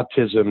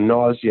 autism,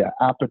 nausea,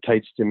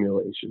 appetite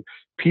stimulation,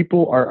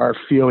 people are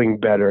feeling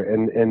better.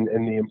 And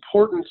the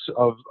importance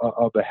of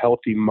a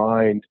healthy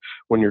mind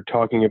when you're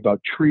talking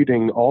about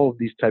treating all of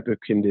these type of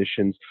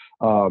conditions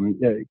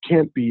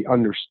can't be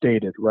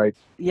understated, right?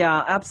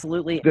 Yeah,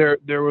 absolutely.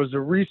 There was a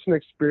recent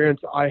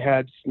experience I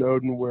had,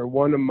 Snowden, where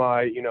one of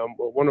my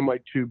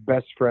two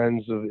best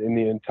friends in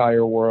the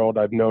entire world,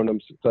 I've known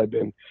him since I've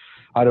been,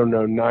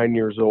 9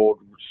 years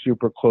old,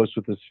 super close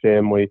with his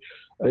family.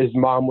 His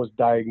mom was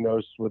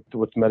diagnosed with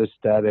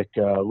metastatic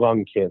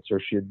lung cancer.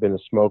 She had been a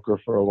smoker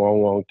for a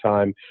long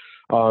time.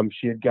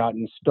 She had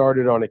gotten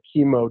started on a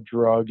chemo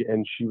drug,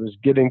 and she was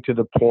getting to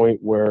the point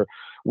where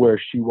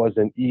she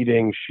wasn't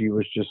eating. She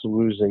was just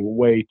losing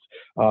weight,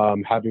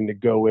 having to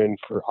go in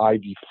for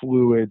IV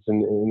fluids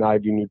and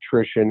IV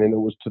nutrition. And it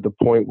was to the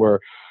point where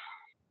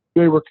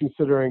they were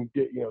considering,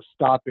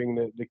 stopping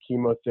the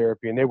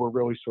chemotherapy, and they were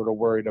really sort of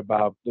worried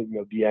about,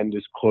 the end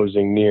is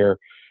closing near.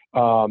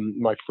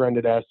 My friend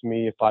had asked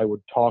me if I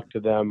would talk to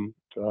them,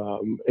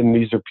 and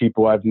these are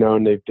people I've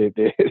known. They've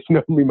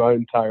known me my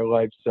entire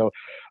life. So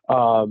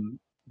about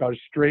as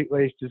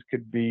straight-laced as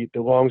could be.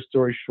 The long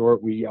story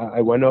short,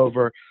 I went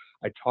over,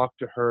 I talked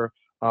to her.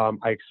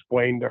 I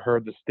explained to her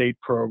the state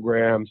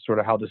program, sort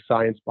of how the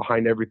science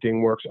behind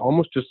everything works,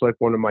 almost just like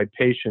one of my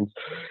patients.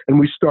 And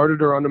we started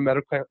her on a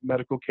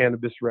medical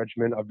cannabis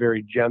regimen, a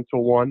very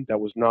gentle one that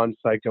was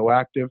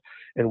non-psychoactive.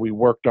 And we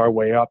worked our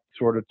way up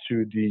sort of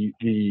to the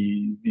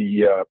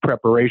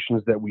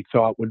preparations that we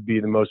thought would be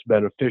the most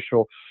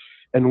beneficial.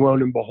 And lo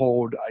and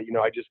behold,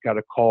 I just got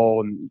a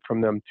call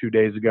from them 2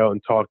 days ago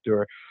and talked to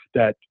her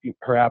that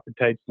her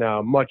appetite's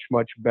now much,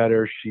 much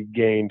better. She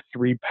gained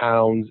 3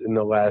 pounds in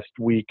the last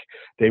week.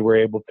 They were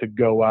able to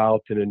go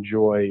out and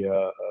enjoy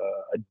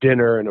a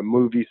dinner and a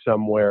movie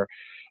somewhere.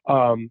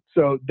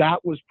 So that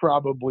was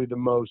probably the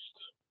most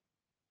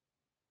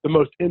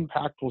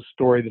impactful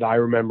story that I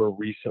remember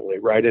recently,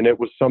 right? And it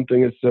was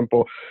something as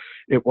simple.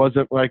 It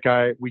wasn't like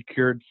we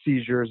cured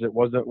seizures. It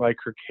wasn't like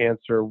her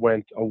cancer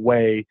went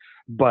away,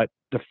 but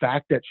the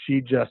fact that she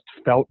just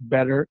felt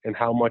better and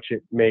how much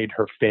it made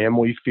her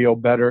family feel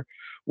better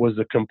was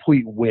a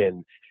complete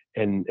win.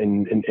 And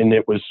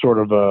it was sort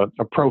of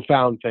a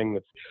profound thing.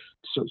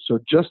 So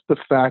just the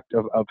fact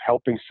of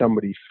helping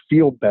somebody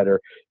feel better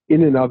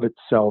in and of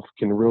itself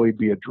can really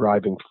be a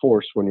driving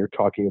force when you're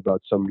talking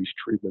about somebody's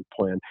treatment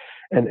plan.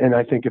 And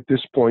I think at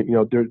this point,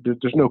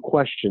 there's no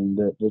question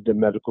that the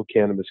medical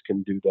cannabis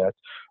can do that,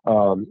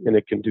 and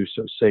it can do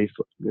so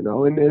safely. And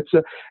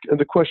and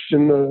the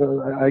question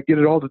I get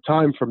it all the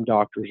time from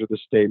doctors, or the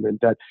statement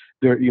that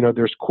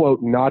there's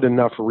quote not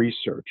enough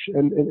research,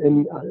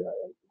 and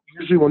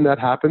usually when that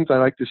happens, I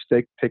like to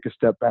take a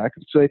step back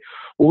and say,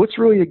 well, let's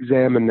really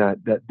examine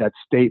that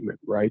statement,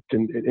 right?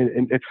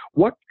 And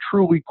what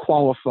truly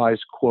qualifies,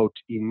 quote,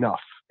 enough,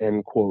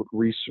 end quote,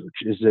 research?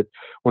 Is it,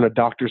 when a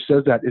doctor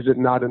says that, is it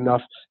not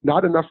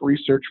enough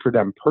research for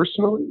them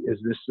personally? Is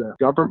this a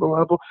government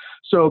level?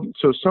 So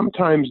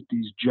sometimes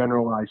these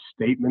generalized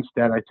statements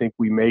that I think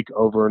we make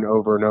over and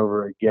over and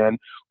over again,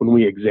 when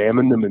we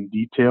examine them in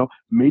detail,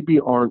 maybe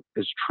aren't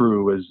as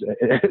true as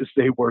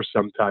they were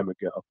some time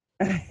ago.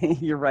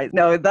 You're right.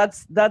 No,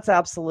 that's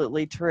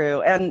absolutely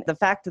true. And the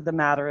fact of the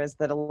matter is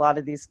that a lot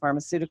of these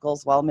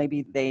pharmaceuticals, while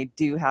maybe they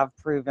do have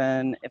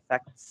proven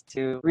effects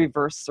to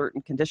reverse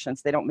certain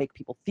conditions, they don't make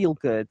people feel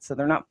good. So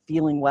they're not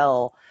feeling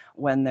well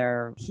when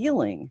they're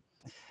healing.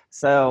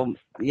 So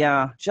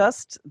yeah,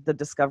 just the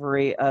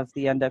discovery of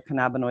the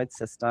endocannabinoid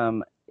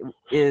system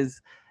is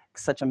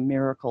such a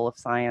miracle of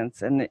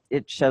science, and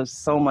it shows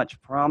so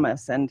much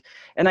promise. And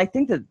I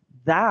think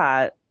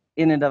that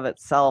in and of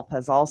itself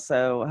has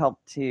also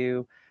helped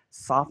to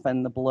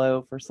soften the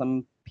blow for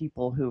some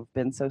people who've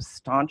been so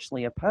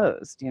staunchly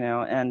opposed,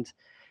 and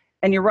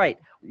you're right.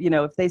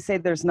 If they say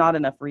there's not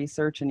enough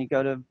research, and you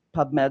go to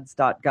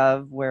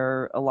pubmeds.gov,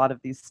 where a lot of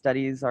these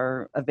studies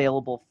are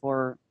available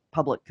for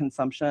public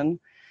consumption,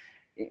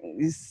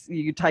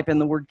 you type in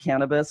the word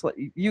cannabis. What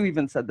you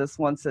even said this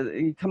once,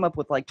 you come up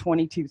with like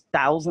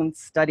 22,000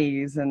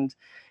 studies, and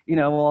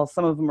well,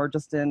 some of them are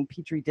just in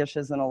petri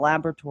dishes in a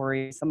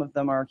laboratory. Some of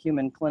them are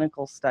human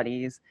clinical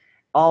studies,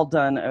 all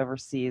done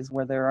overseas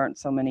where there aren't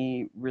so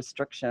many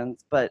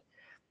restrictions. But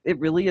it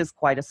really is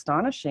quite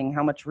astonishing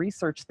how much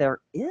research there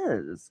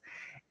is.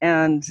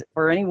 And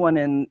for anyone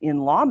in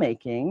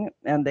lawmaking,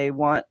 and they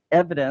want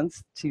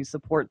evidence to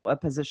support a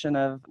position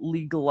of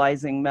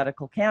legalizing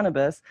medical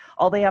cannabis,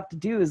 all they have to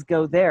do is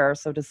go there.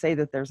 So to say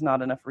that there's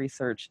not enough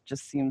research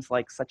just seems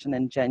like such an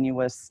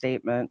ingenuous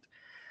statement,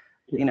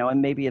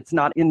 and maybe it's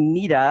not in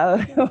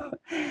NIDA,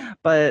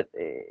 but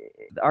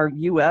our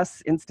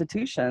U.S.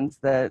 institutions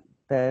that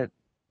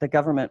the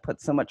government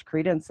puts so much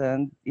credence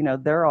in,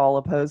 they're all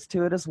opposed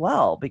to it as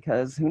well,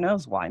 because who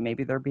knows why?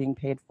 Maybe they're being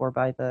paid for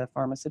by the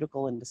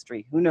pharmaceutical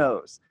industry. Who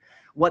knows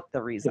what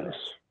the reason is?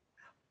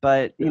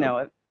 But,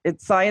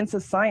 it's science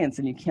is science,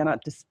 and you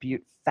cannot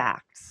dispute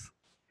facts.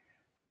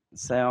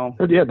 So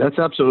yeah, that's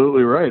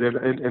absolutely right.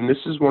 And this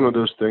is one of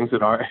those things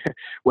that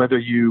whether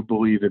you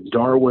believe in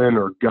Darwin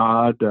or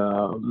God,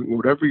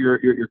 whatever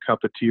your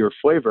cup of tea or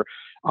flavor,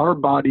 our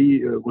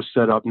body was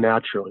set up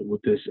naturally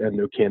with this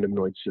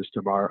endocannabinoid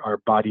system.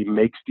 Our body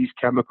makes these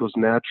chemicals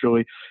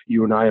naturally.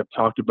 You and I have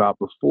talked about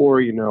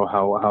before,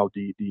 how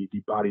the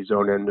body's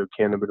own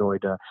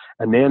endocannabinoid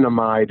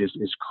anandamide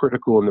is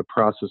critical in the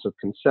process of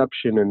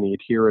conception and the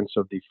adherence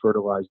of the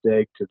fertilized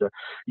egg to the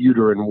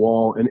uterine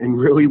wall. And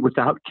really,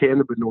 without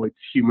cannabinoids,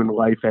 human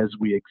life as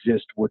we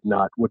exist would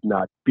not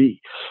be.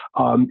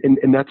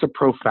 And that's a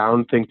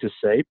profound thing to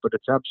say, but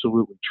it's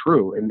absolutely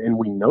true. And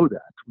we know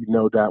that. We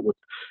know that with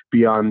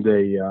beyond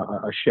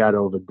a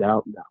shadow of a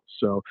doubt now.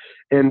 So,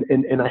 and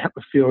I have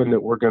a feeling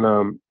that we're going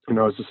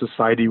to, as a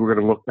society, we're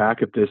going to look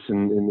back at this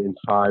in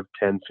 5,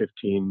 10,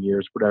 15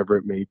 years, whatever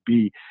it may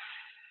be,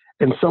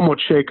 and somewhat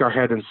shake our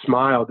head and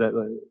smile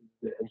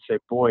and say,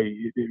 boy,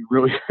 it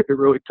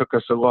really took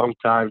us a long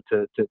time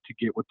to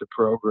get with the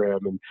program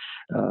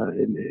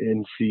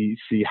and see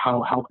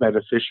how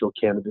beneficial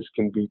cannabis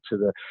can be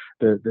to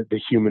the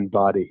human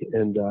body.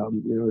 And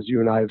as you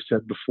and I have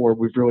said before,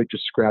 we've really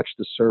just scratched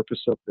the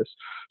surface of this.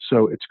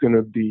 So it's going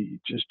to be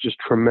just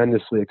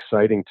tremendously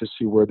exciting to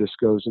see where this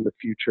goes in the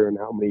future and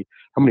how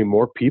many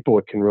more people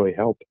it can really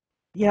help.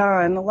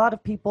 Yeah, and a lot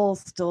of people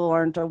still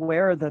aren't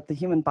aware that the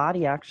human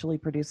body actually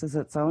produces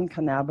its own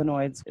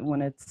cannabinoids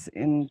when it's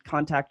in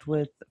contact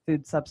with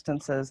food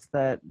substances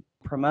that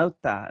promote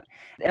that.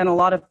 And a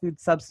lot of food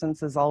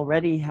substances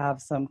already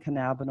have some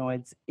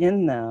cannabinoids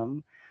in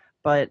them,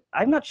 but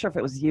I'm not sure if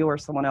it was you or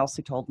someone else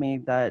who told me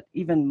that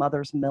even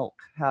mother's milk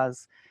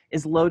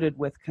is loaded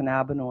with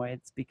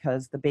cannabinoids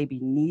because the baby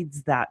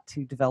needs that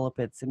to develop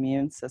its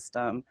immune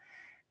system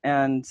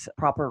and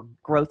proper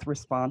growth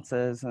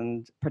responses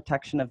and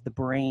protection of the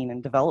brain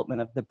and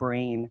development of the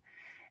brain.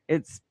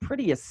 It's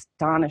pretty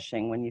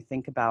astonishing when you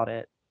think about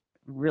it.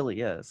 It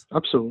really is.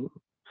 Absolutely.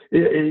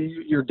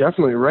 You're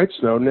definitely right,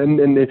 Snowden.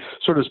 And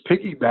sort of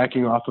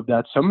piggybacking off of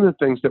that, some of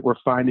the things that we're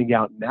finding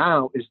out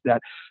now is that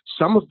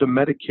some of the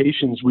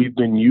medications we've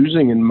been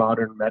using in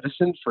modern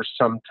medicine for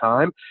some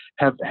time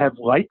have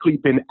likely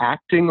been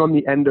acting on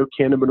the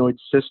endocannabinoid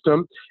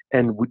system,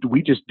 and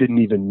we just didn't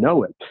even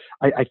know it.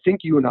 I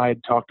think you and I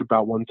had talked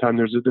about one time,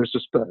 there's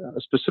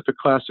a specific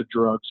class of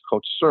drugs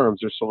called SERMs,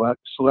 they're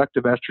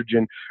selective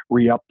estrogen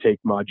reuptake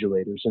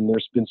modulators. And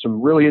there's been some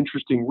really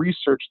interesting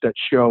research that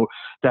show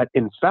that,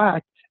 in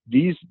fact,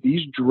 these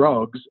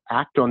drugs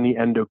act on the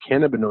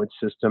endocannabinoid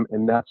system,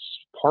 and that's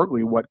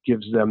partly what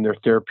gives them their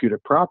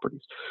therapeutic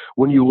properties.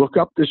 When you look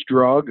up this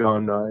drug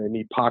on an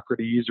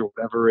Hippocrates or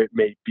whatever it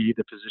may be,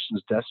 the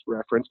physician's desk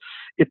reference,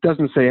 it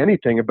doesn't say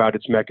anything about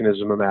its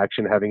mechanism of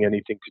action having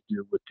anything to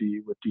do with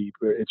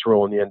its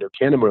role in the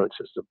endocannabinoid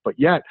system. But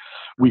yet,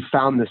 we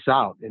found this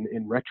out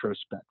in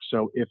retrospect.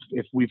 So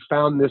if we've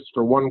found this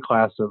for one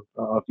class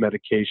of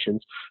medications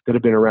that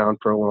have been around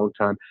for a long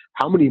time,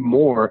 how many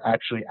more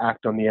actually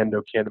act on the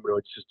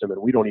endocannabinoid system,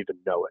 and we don't even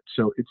know it?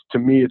 So to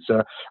me, it's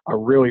a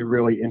really,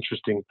 really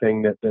interesting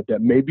thing that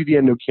maybe the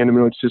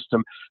endocannabinoid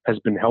system has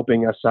been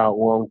helping us out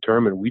long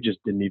term, and we just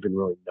didn't even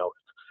really know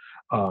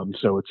it.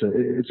 So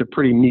it's a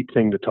pretty neat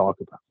thing to talk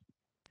about.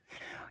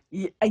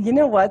 You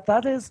know what?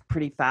 That is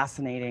pretty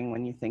fascinating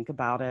when you think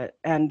about it.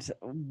 And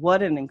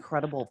what an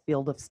incredible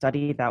field of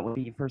study that would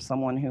be for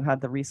someone who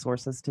had the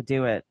resources to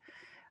do it.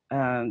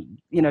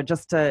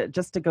 Just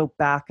to go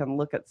back and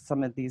look at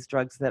some of these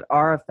drugs that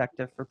are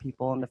effective for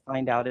people and to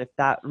find out if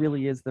that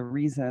really is the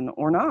reason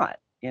or not.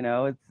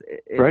 Right.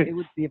 It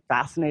would be a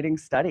fascinating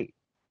study.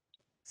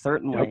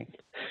 Certainly.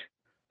 Yep.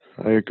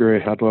 I agree.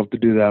 I'd love to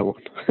do that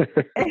one.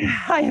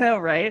 I know,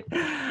 right?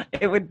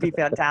 It would be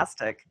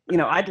fantastic.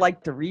 I'd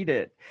like to read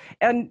it.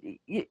 And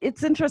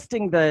it's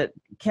interesting that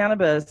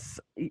cannabis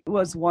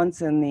was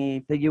once in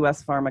the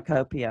U.S.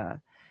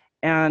 pharmacopoeia.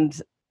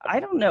 And I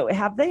don't know,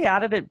 have they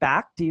added it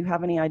back? Do you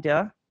have any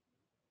idea?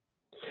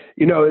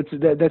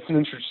 That's an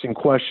interesting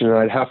question.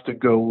 I'd have to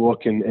go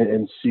look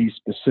and see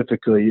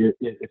specifically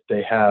if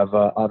they have.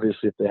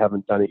 Obviously, if they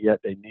haven't done it yet,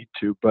 they need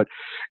to. But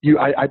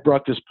I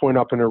brought this point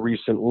up in a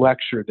recent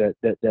lecture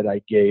that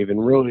I gave,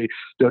 and really,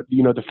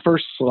 the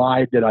first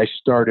slide that I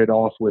started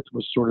off with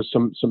was sort of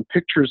some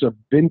pictures of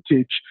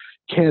vintage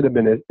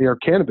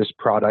cannabis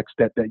products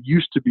that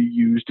used to be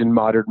used in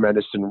modern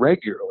medicine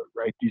regularly,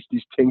 right?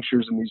 These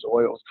tinctures and these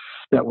oils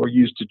that were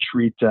used to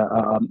treat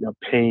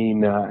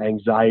pain,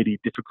 anxiety,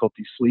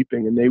 difficulty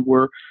sleeping, and they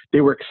were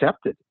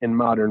accepted in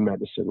modern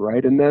medicine,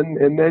 right? And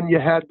then you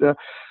had the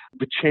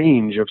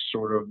change of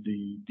sort of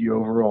the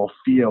overall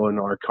feel in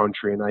our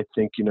country. And I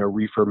think,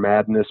 reefer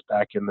madness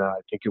back in I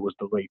think it was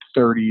the late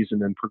 30s,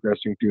 and then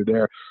progressing through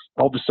there,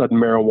 all of a sudden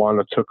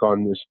marijuana took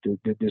on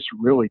this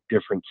really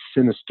different,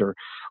 sinister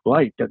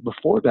light that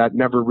before that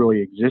never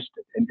really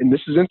existed. And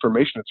this is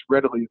information that's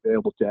readily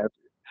available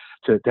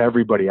to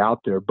everybody out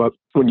there. But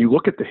when you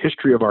look at the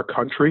history of our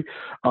country,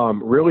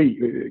 really,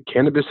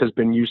 cannabis has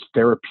been used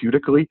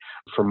therapeutically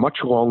for much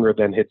longer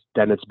than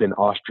it's been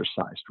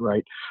ostracized,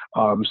 right?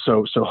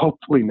 So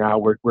hopefully now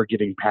we're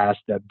getting past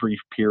that brief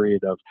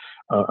period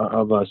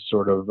of us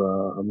sort of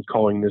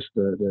calling this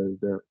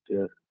the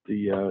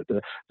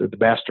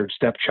bastard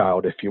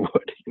stepchild, if you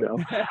would,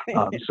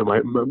 So my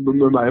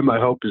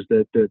hope is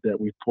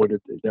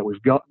that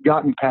we've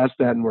gotten past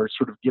that, and we're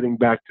sort of getting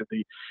back to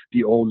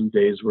the olden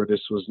days where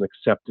this was an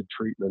accepted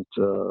treatment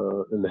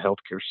in the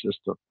healthcare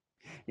system.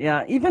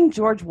 Yeah, even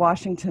George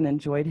Washington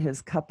enjoyed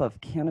his cup of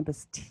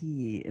cannabis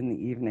tea in the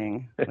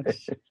evening,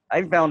 which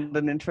I found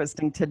an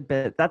interesting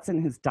tidbit. That's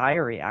in his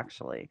diary,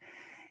 actually.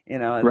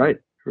 Right.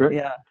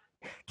 Yeah.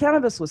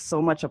 Cannabis was so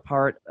much a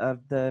part of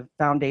the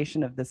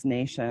foundation of this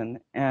nation,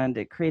 and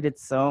it created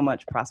so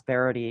much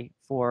prosperity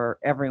for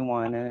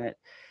everyone. And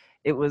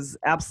it was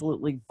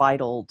absolutely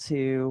vital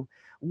to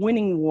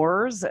winning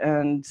wars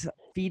and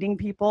feeding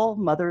people.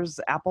 Mother's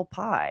apple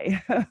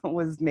pie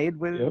was made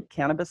with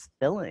cannabis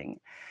filling.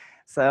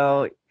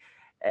 So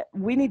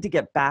we need to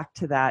get back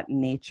to that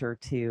nature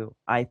too,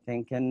 I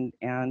think. And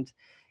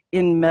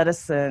in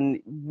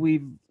medicine,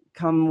 we've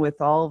come with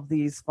all of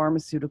these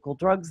pharmaceutical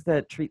drugs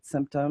that treat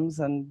symptoms.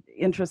 And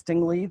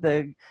interestingly,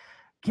 the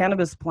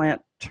cannabis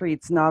plant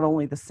treats not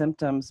only the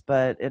symptoms,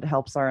 but it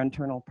helps our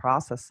internal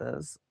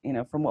processes,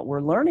 from what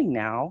we're learning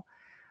now.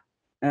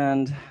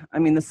 And I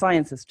mean, the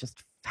science is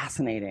just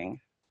fascinating.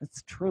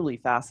 It's truly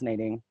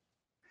fascinating.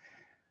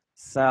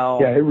 So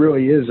yeah, it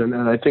really is, and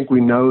I think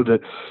we know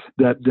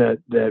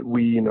that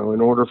we, in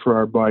order for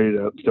our body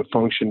to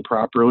function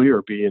properly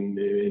or be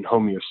in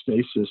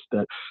homeostasis,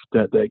 that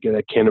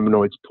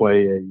cannabinoids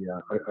play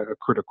a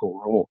critical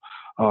role,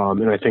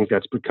 and I think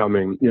that's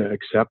becoming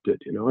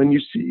accepted. And you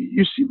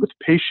see with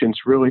patients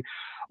really,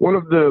 one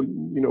of the,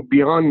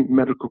 beyond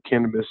medical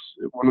cannabis,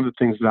 one of the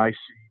things that I see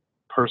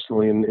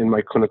personally in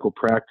my clinical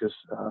practice,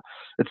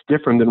 it's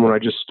different than when I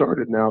just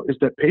started now, is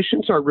that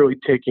patients are really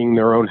taking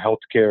their own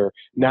healthcare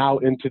now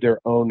into their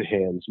own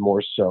hands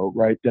more so,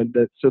 right?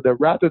 So that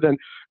rather than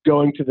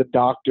going to the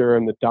doctor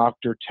and the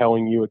doctor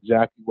telling you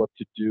exactly what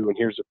to do and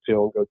here's a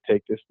pill and go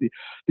take this,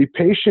 the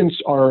patients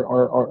are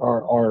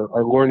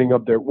learning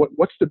of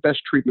what's the best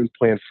treatment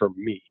plan for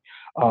me.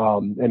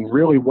 And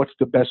really, what's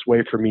the best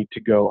way for me to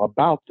go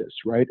about this,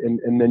 right?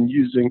 And then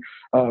using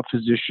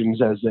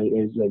physicians as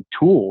a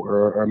tool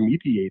or a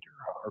mediator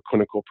or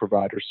clinical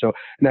provider. So,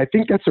 and I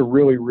think that's a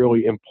really,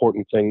 really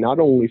important thing, not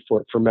only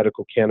for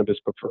medical cannabis,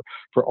 but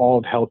for all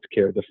of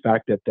healthcare. The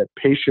fact that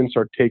patients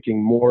are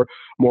taking more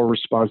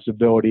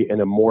responsibility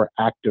and a more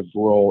active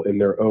role in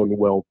their own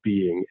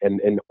well-being,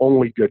 and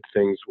only good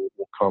things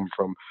will come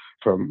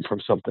from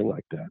something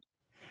like that.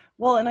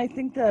 Well, and I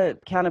think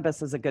that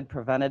cannabis is a good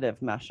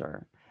preventative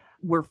measure.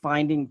 We're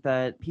finding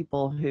that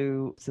people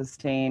who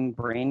sustain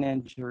brain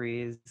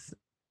injuries,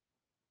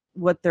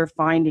 what they're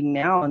finding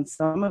now, and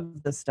some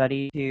of the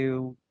study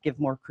to give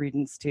more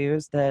credence to,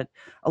 is that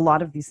a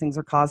lot of these things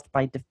are caused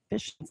by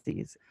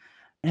deficiencies.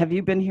 Have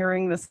you been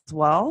hearing this as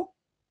well?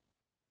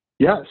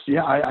 Yes,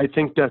 yeah, I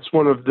think that's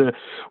one of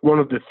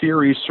the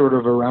theories sort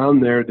of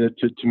around there that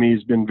to me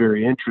has been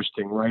very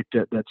interesting, right?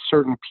 That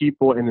certain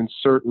people and in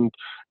certain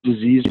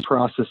disease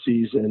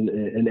processes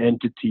and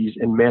entities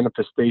and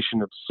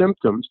manifestation of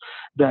symptoms,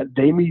 that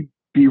they may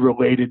be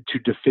related to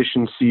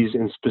deficiencies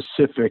in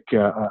specific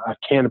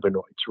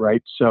cannabinoids,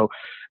 right? So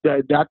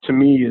that to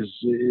me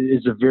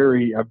is a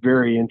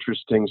very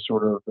interesting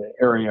sort of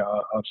area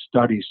of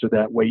study. So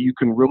that way you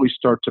can really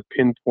start to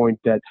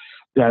pinpoint that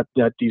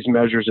these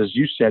measures, as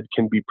you said,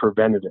 can be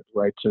preventative,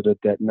 right? So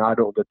that not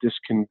only that this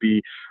can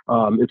be,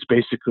 it's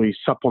basically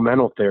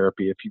supplemental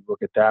therapy if you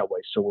look at it that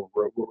way. So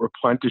we're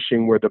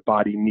replenishing where the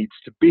body needs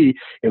to be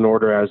in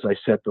order, as I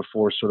said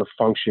before, sort of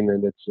function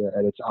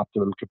at its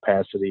optimum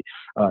capacity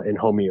in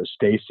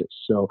homeostasis.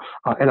 So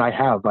and I've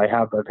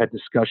had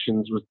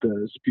discussions with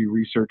a few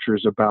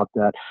researchers about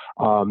that,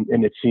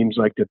 and it seems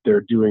like that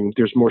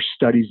there's more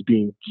studies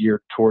being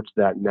geared towards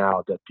that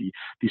now, that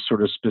these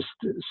sort of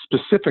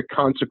specific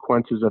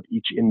consequences of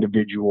each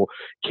individual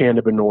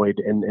cannabinoid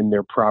and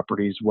their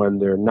properties when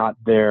they're not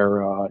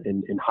there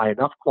in high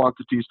enough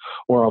quantities,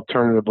 or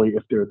alternatively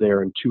if they're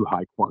there in too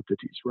high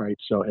quantities, right?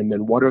 So, and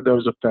then what are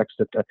those effects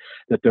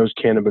that those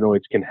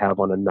cannabinoids can have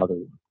on another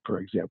one, for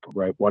example,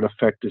 right? What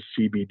effect does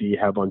CBD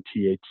have on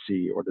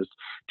THC, or does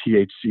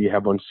THC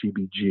have on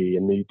CBG,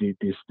 and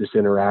this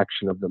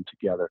interaction of them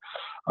together?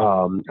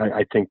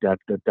 I think that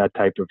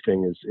type of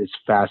thing is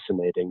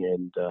fascinating,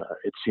 and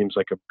it seems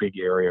like a big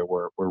area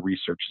where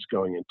research is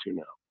going into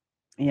now.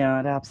 Yeah,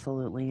 it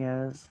absolutely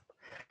is.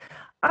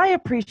 I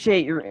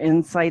appreciate your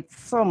insights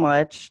so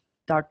much,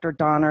 Dr.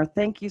 Doner.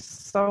 Thank you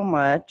so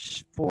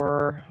much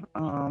for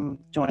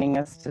joining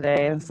us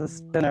today. This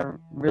has been a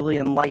really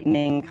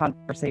enlightening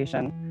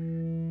conversation.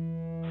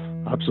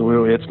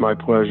 Absolutely. It's my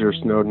pleasure,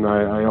 Snowden.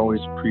 I always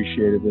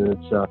appreciate it.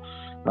 And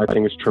I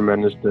think it's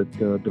tremendous that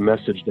the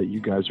message that you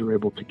guys are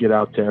able to get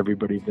out to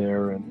everybody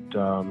there. And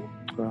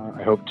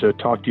I hope to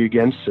talk to you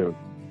again soon.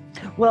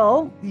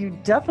 Well, you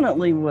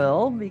definitely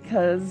will,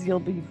 because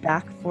you'll be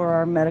back for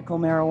our Medical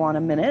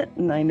Marijuana Minute.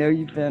 And I know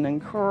you've been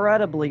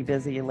incredibly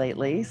busy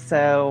lately.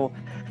 So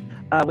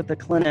with the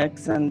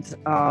clinics, and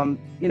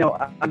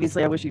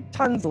obviously I wish you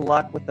tons of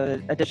luck with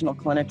the additional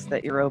clinics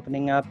that you're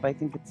opening up. I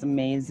think it's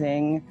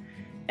amazing.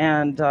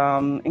 And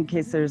in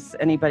case there's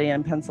anybody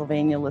in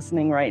Pennsylvania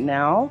listening right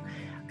now,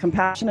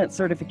 Compassionate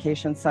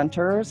Certification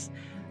Centers,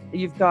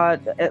 you've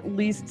got at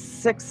least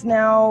 6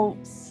 now,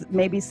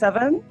 maybe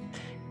 7,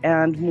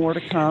 and more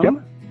to come.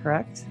 Yep.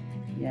 Correct?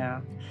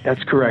 Yeah.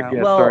 That's correct.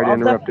 Yeah. Well, sorry to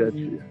interrupt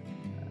that.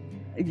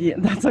 Yeah,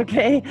 that's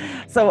okay.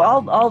 So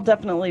I'll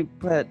definitely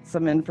put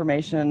some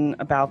information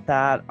about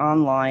that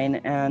online,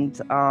 and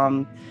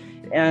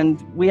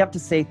we have to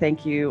say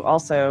thank you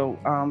also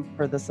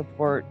for the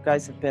support. You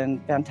guys have been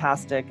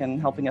fantastic in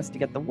helping us to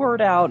get the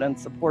word out and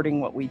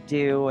supporting what we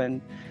do,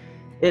 and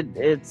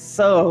it's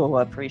so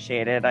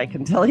appreciated. I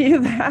can tell you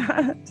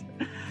that.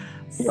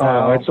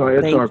 So, it's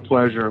our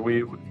pleasure.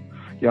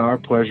 Our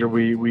pleasure.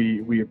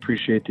 We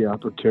appreciate the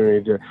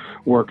opportunity to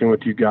working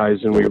with you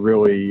guys, and we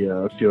really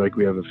feel like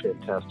we have a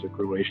fantastic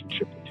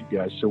relationship with you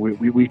guys. So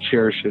we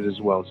cherish it as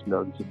well,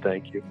 Snowden. So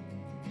thank you.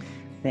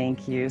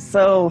 Thank you.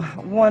 So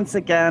once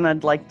again,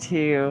 I'd like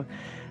to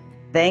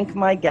thank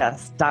my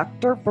guest,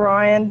 Dr.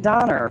 Bryan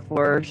Doner,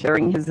 for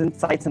sharing his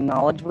insights and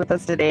knowledge with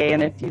us today.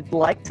 And if you'd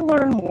like to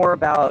learn more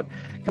about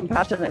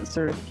Compassionate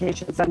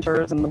Certification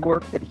Centers and the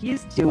work that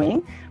he's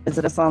doing,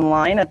 visit us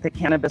online at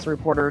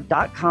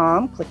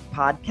thecannabisreporter.com. Click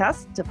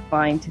podcast to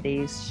find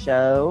today's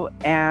show.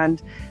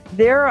 And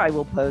there I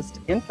will post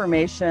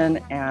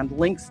information and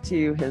links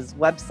to his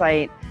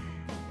website.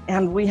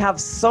 And we have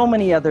so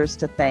many others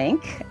to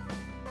thank.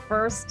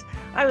 First,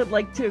 I would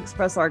like to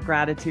express our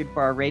gratitude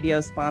for our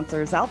radio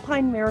sponsors,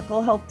 Alpine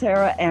Miracle, Health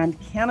Terra, and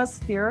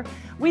Canosphere.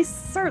 We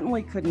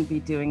certainly couldn't be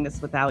doing this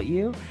without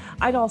you.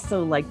 I'd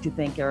also like to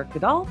thank Eric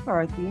Goodall for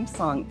our theme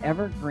song,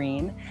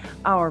 Evergreen,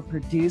 our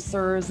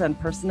producers and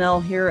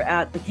personnel here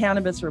at the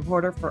Cannabis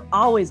Reporter for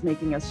always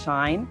making us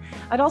shine.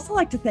 I'd also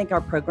like to thank our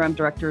program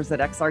directors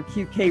at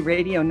XRQK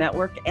Radio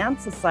Network and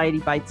Society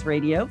Bites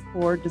Radio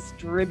for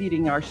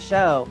distributing our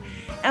show.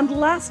 And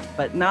last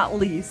but not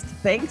least,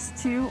 thanks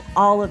to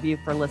all of you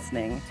for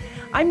listening.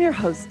 I'm your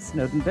host,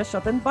 Snowden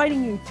Bishop,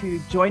 inviting you to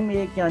join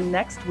me again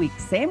next week,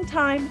 same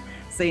time,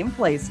 same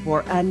place,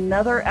 for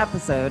another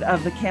episode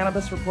of the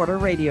Cannabis Reporter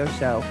Radio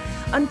Show.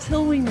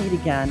 Until we meet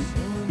again,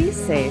 be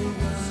safe,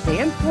 stay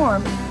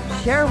informed,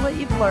 share what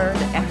you've learned,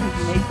 and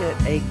make it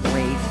a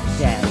great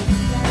day.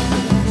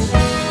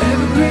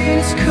 Evergreen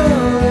is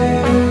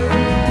calling.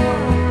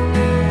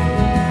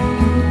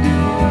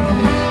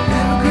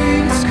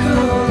 Evergreen is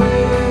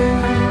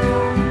calling.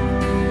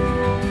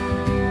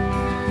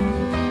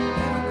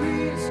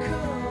 Evergreen is calling.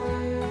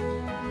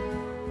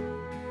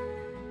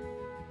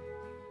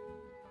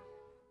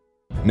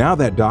 Now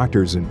that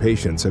doctors and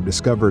patients have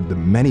discovered the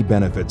many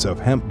benefits of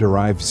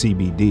hemp-derived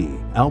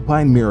CBD,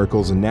 Alpine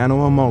Miracles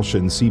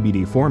Nano-Emulsion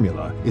CBD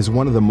formula is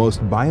one of the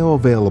most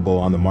bioavailable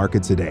on the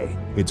market today.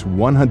 It's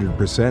 100%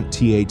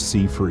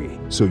 THC-free,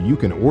 so you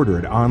can order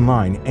it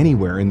online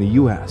anywhere in the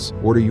U.S.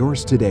 Order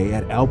yours today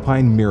at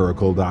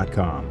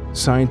alpinemiracle.com.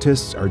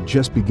 Scientists are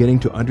just beginning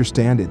to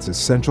understand its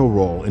essential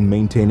role in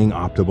maintaining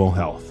optimal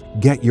health.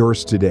 Get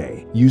yours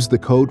today. Use the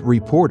code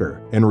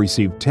REPORTER and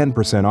receive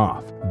 10%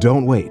 off.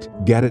 Don't wait.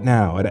 Get it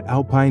now at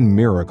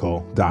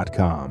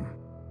alpinemiracle.com.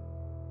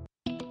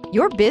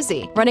 You're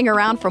busy, running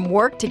around from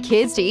work to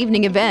kids to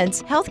evening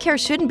events. Healthcare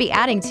shouldn't be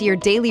adding to your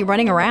daily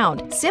running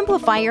around.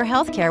 Simplify your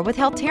healthcare with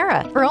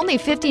Healthterra. For only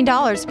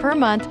 $15 per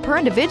month per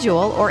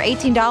individual or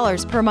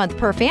 $18 per month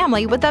per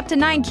family with up to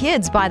 9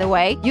 kids, by the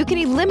way, you can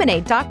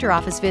eliminate doctor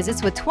office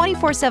visits with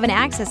 24/7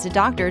 access to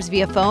doctors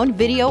via phone,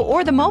 video,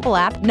 or the mobile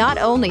app. Not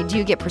only do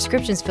you get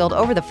prescriptions filled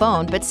over the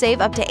phone, but save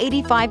up to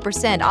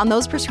 85% on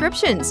those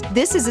prescriptions.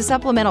 This is a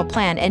supplemental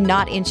plan and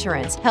not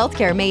insurance.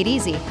 Healthcare made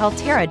easy.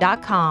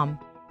 Healthterra.com.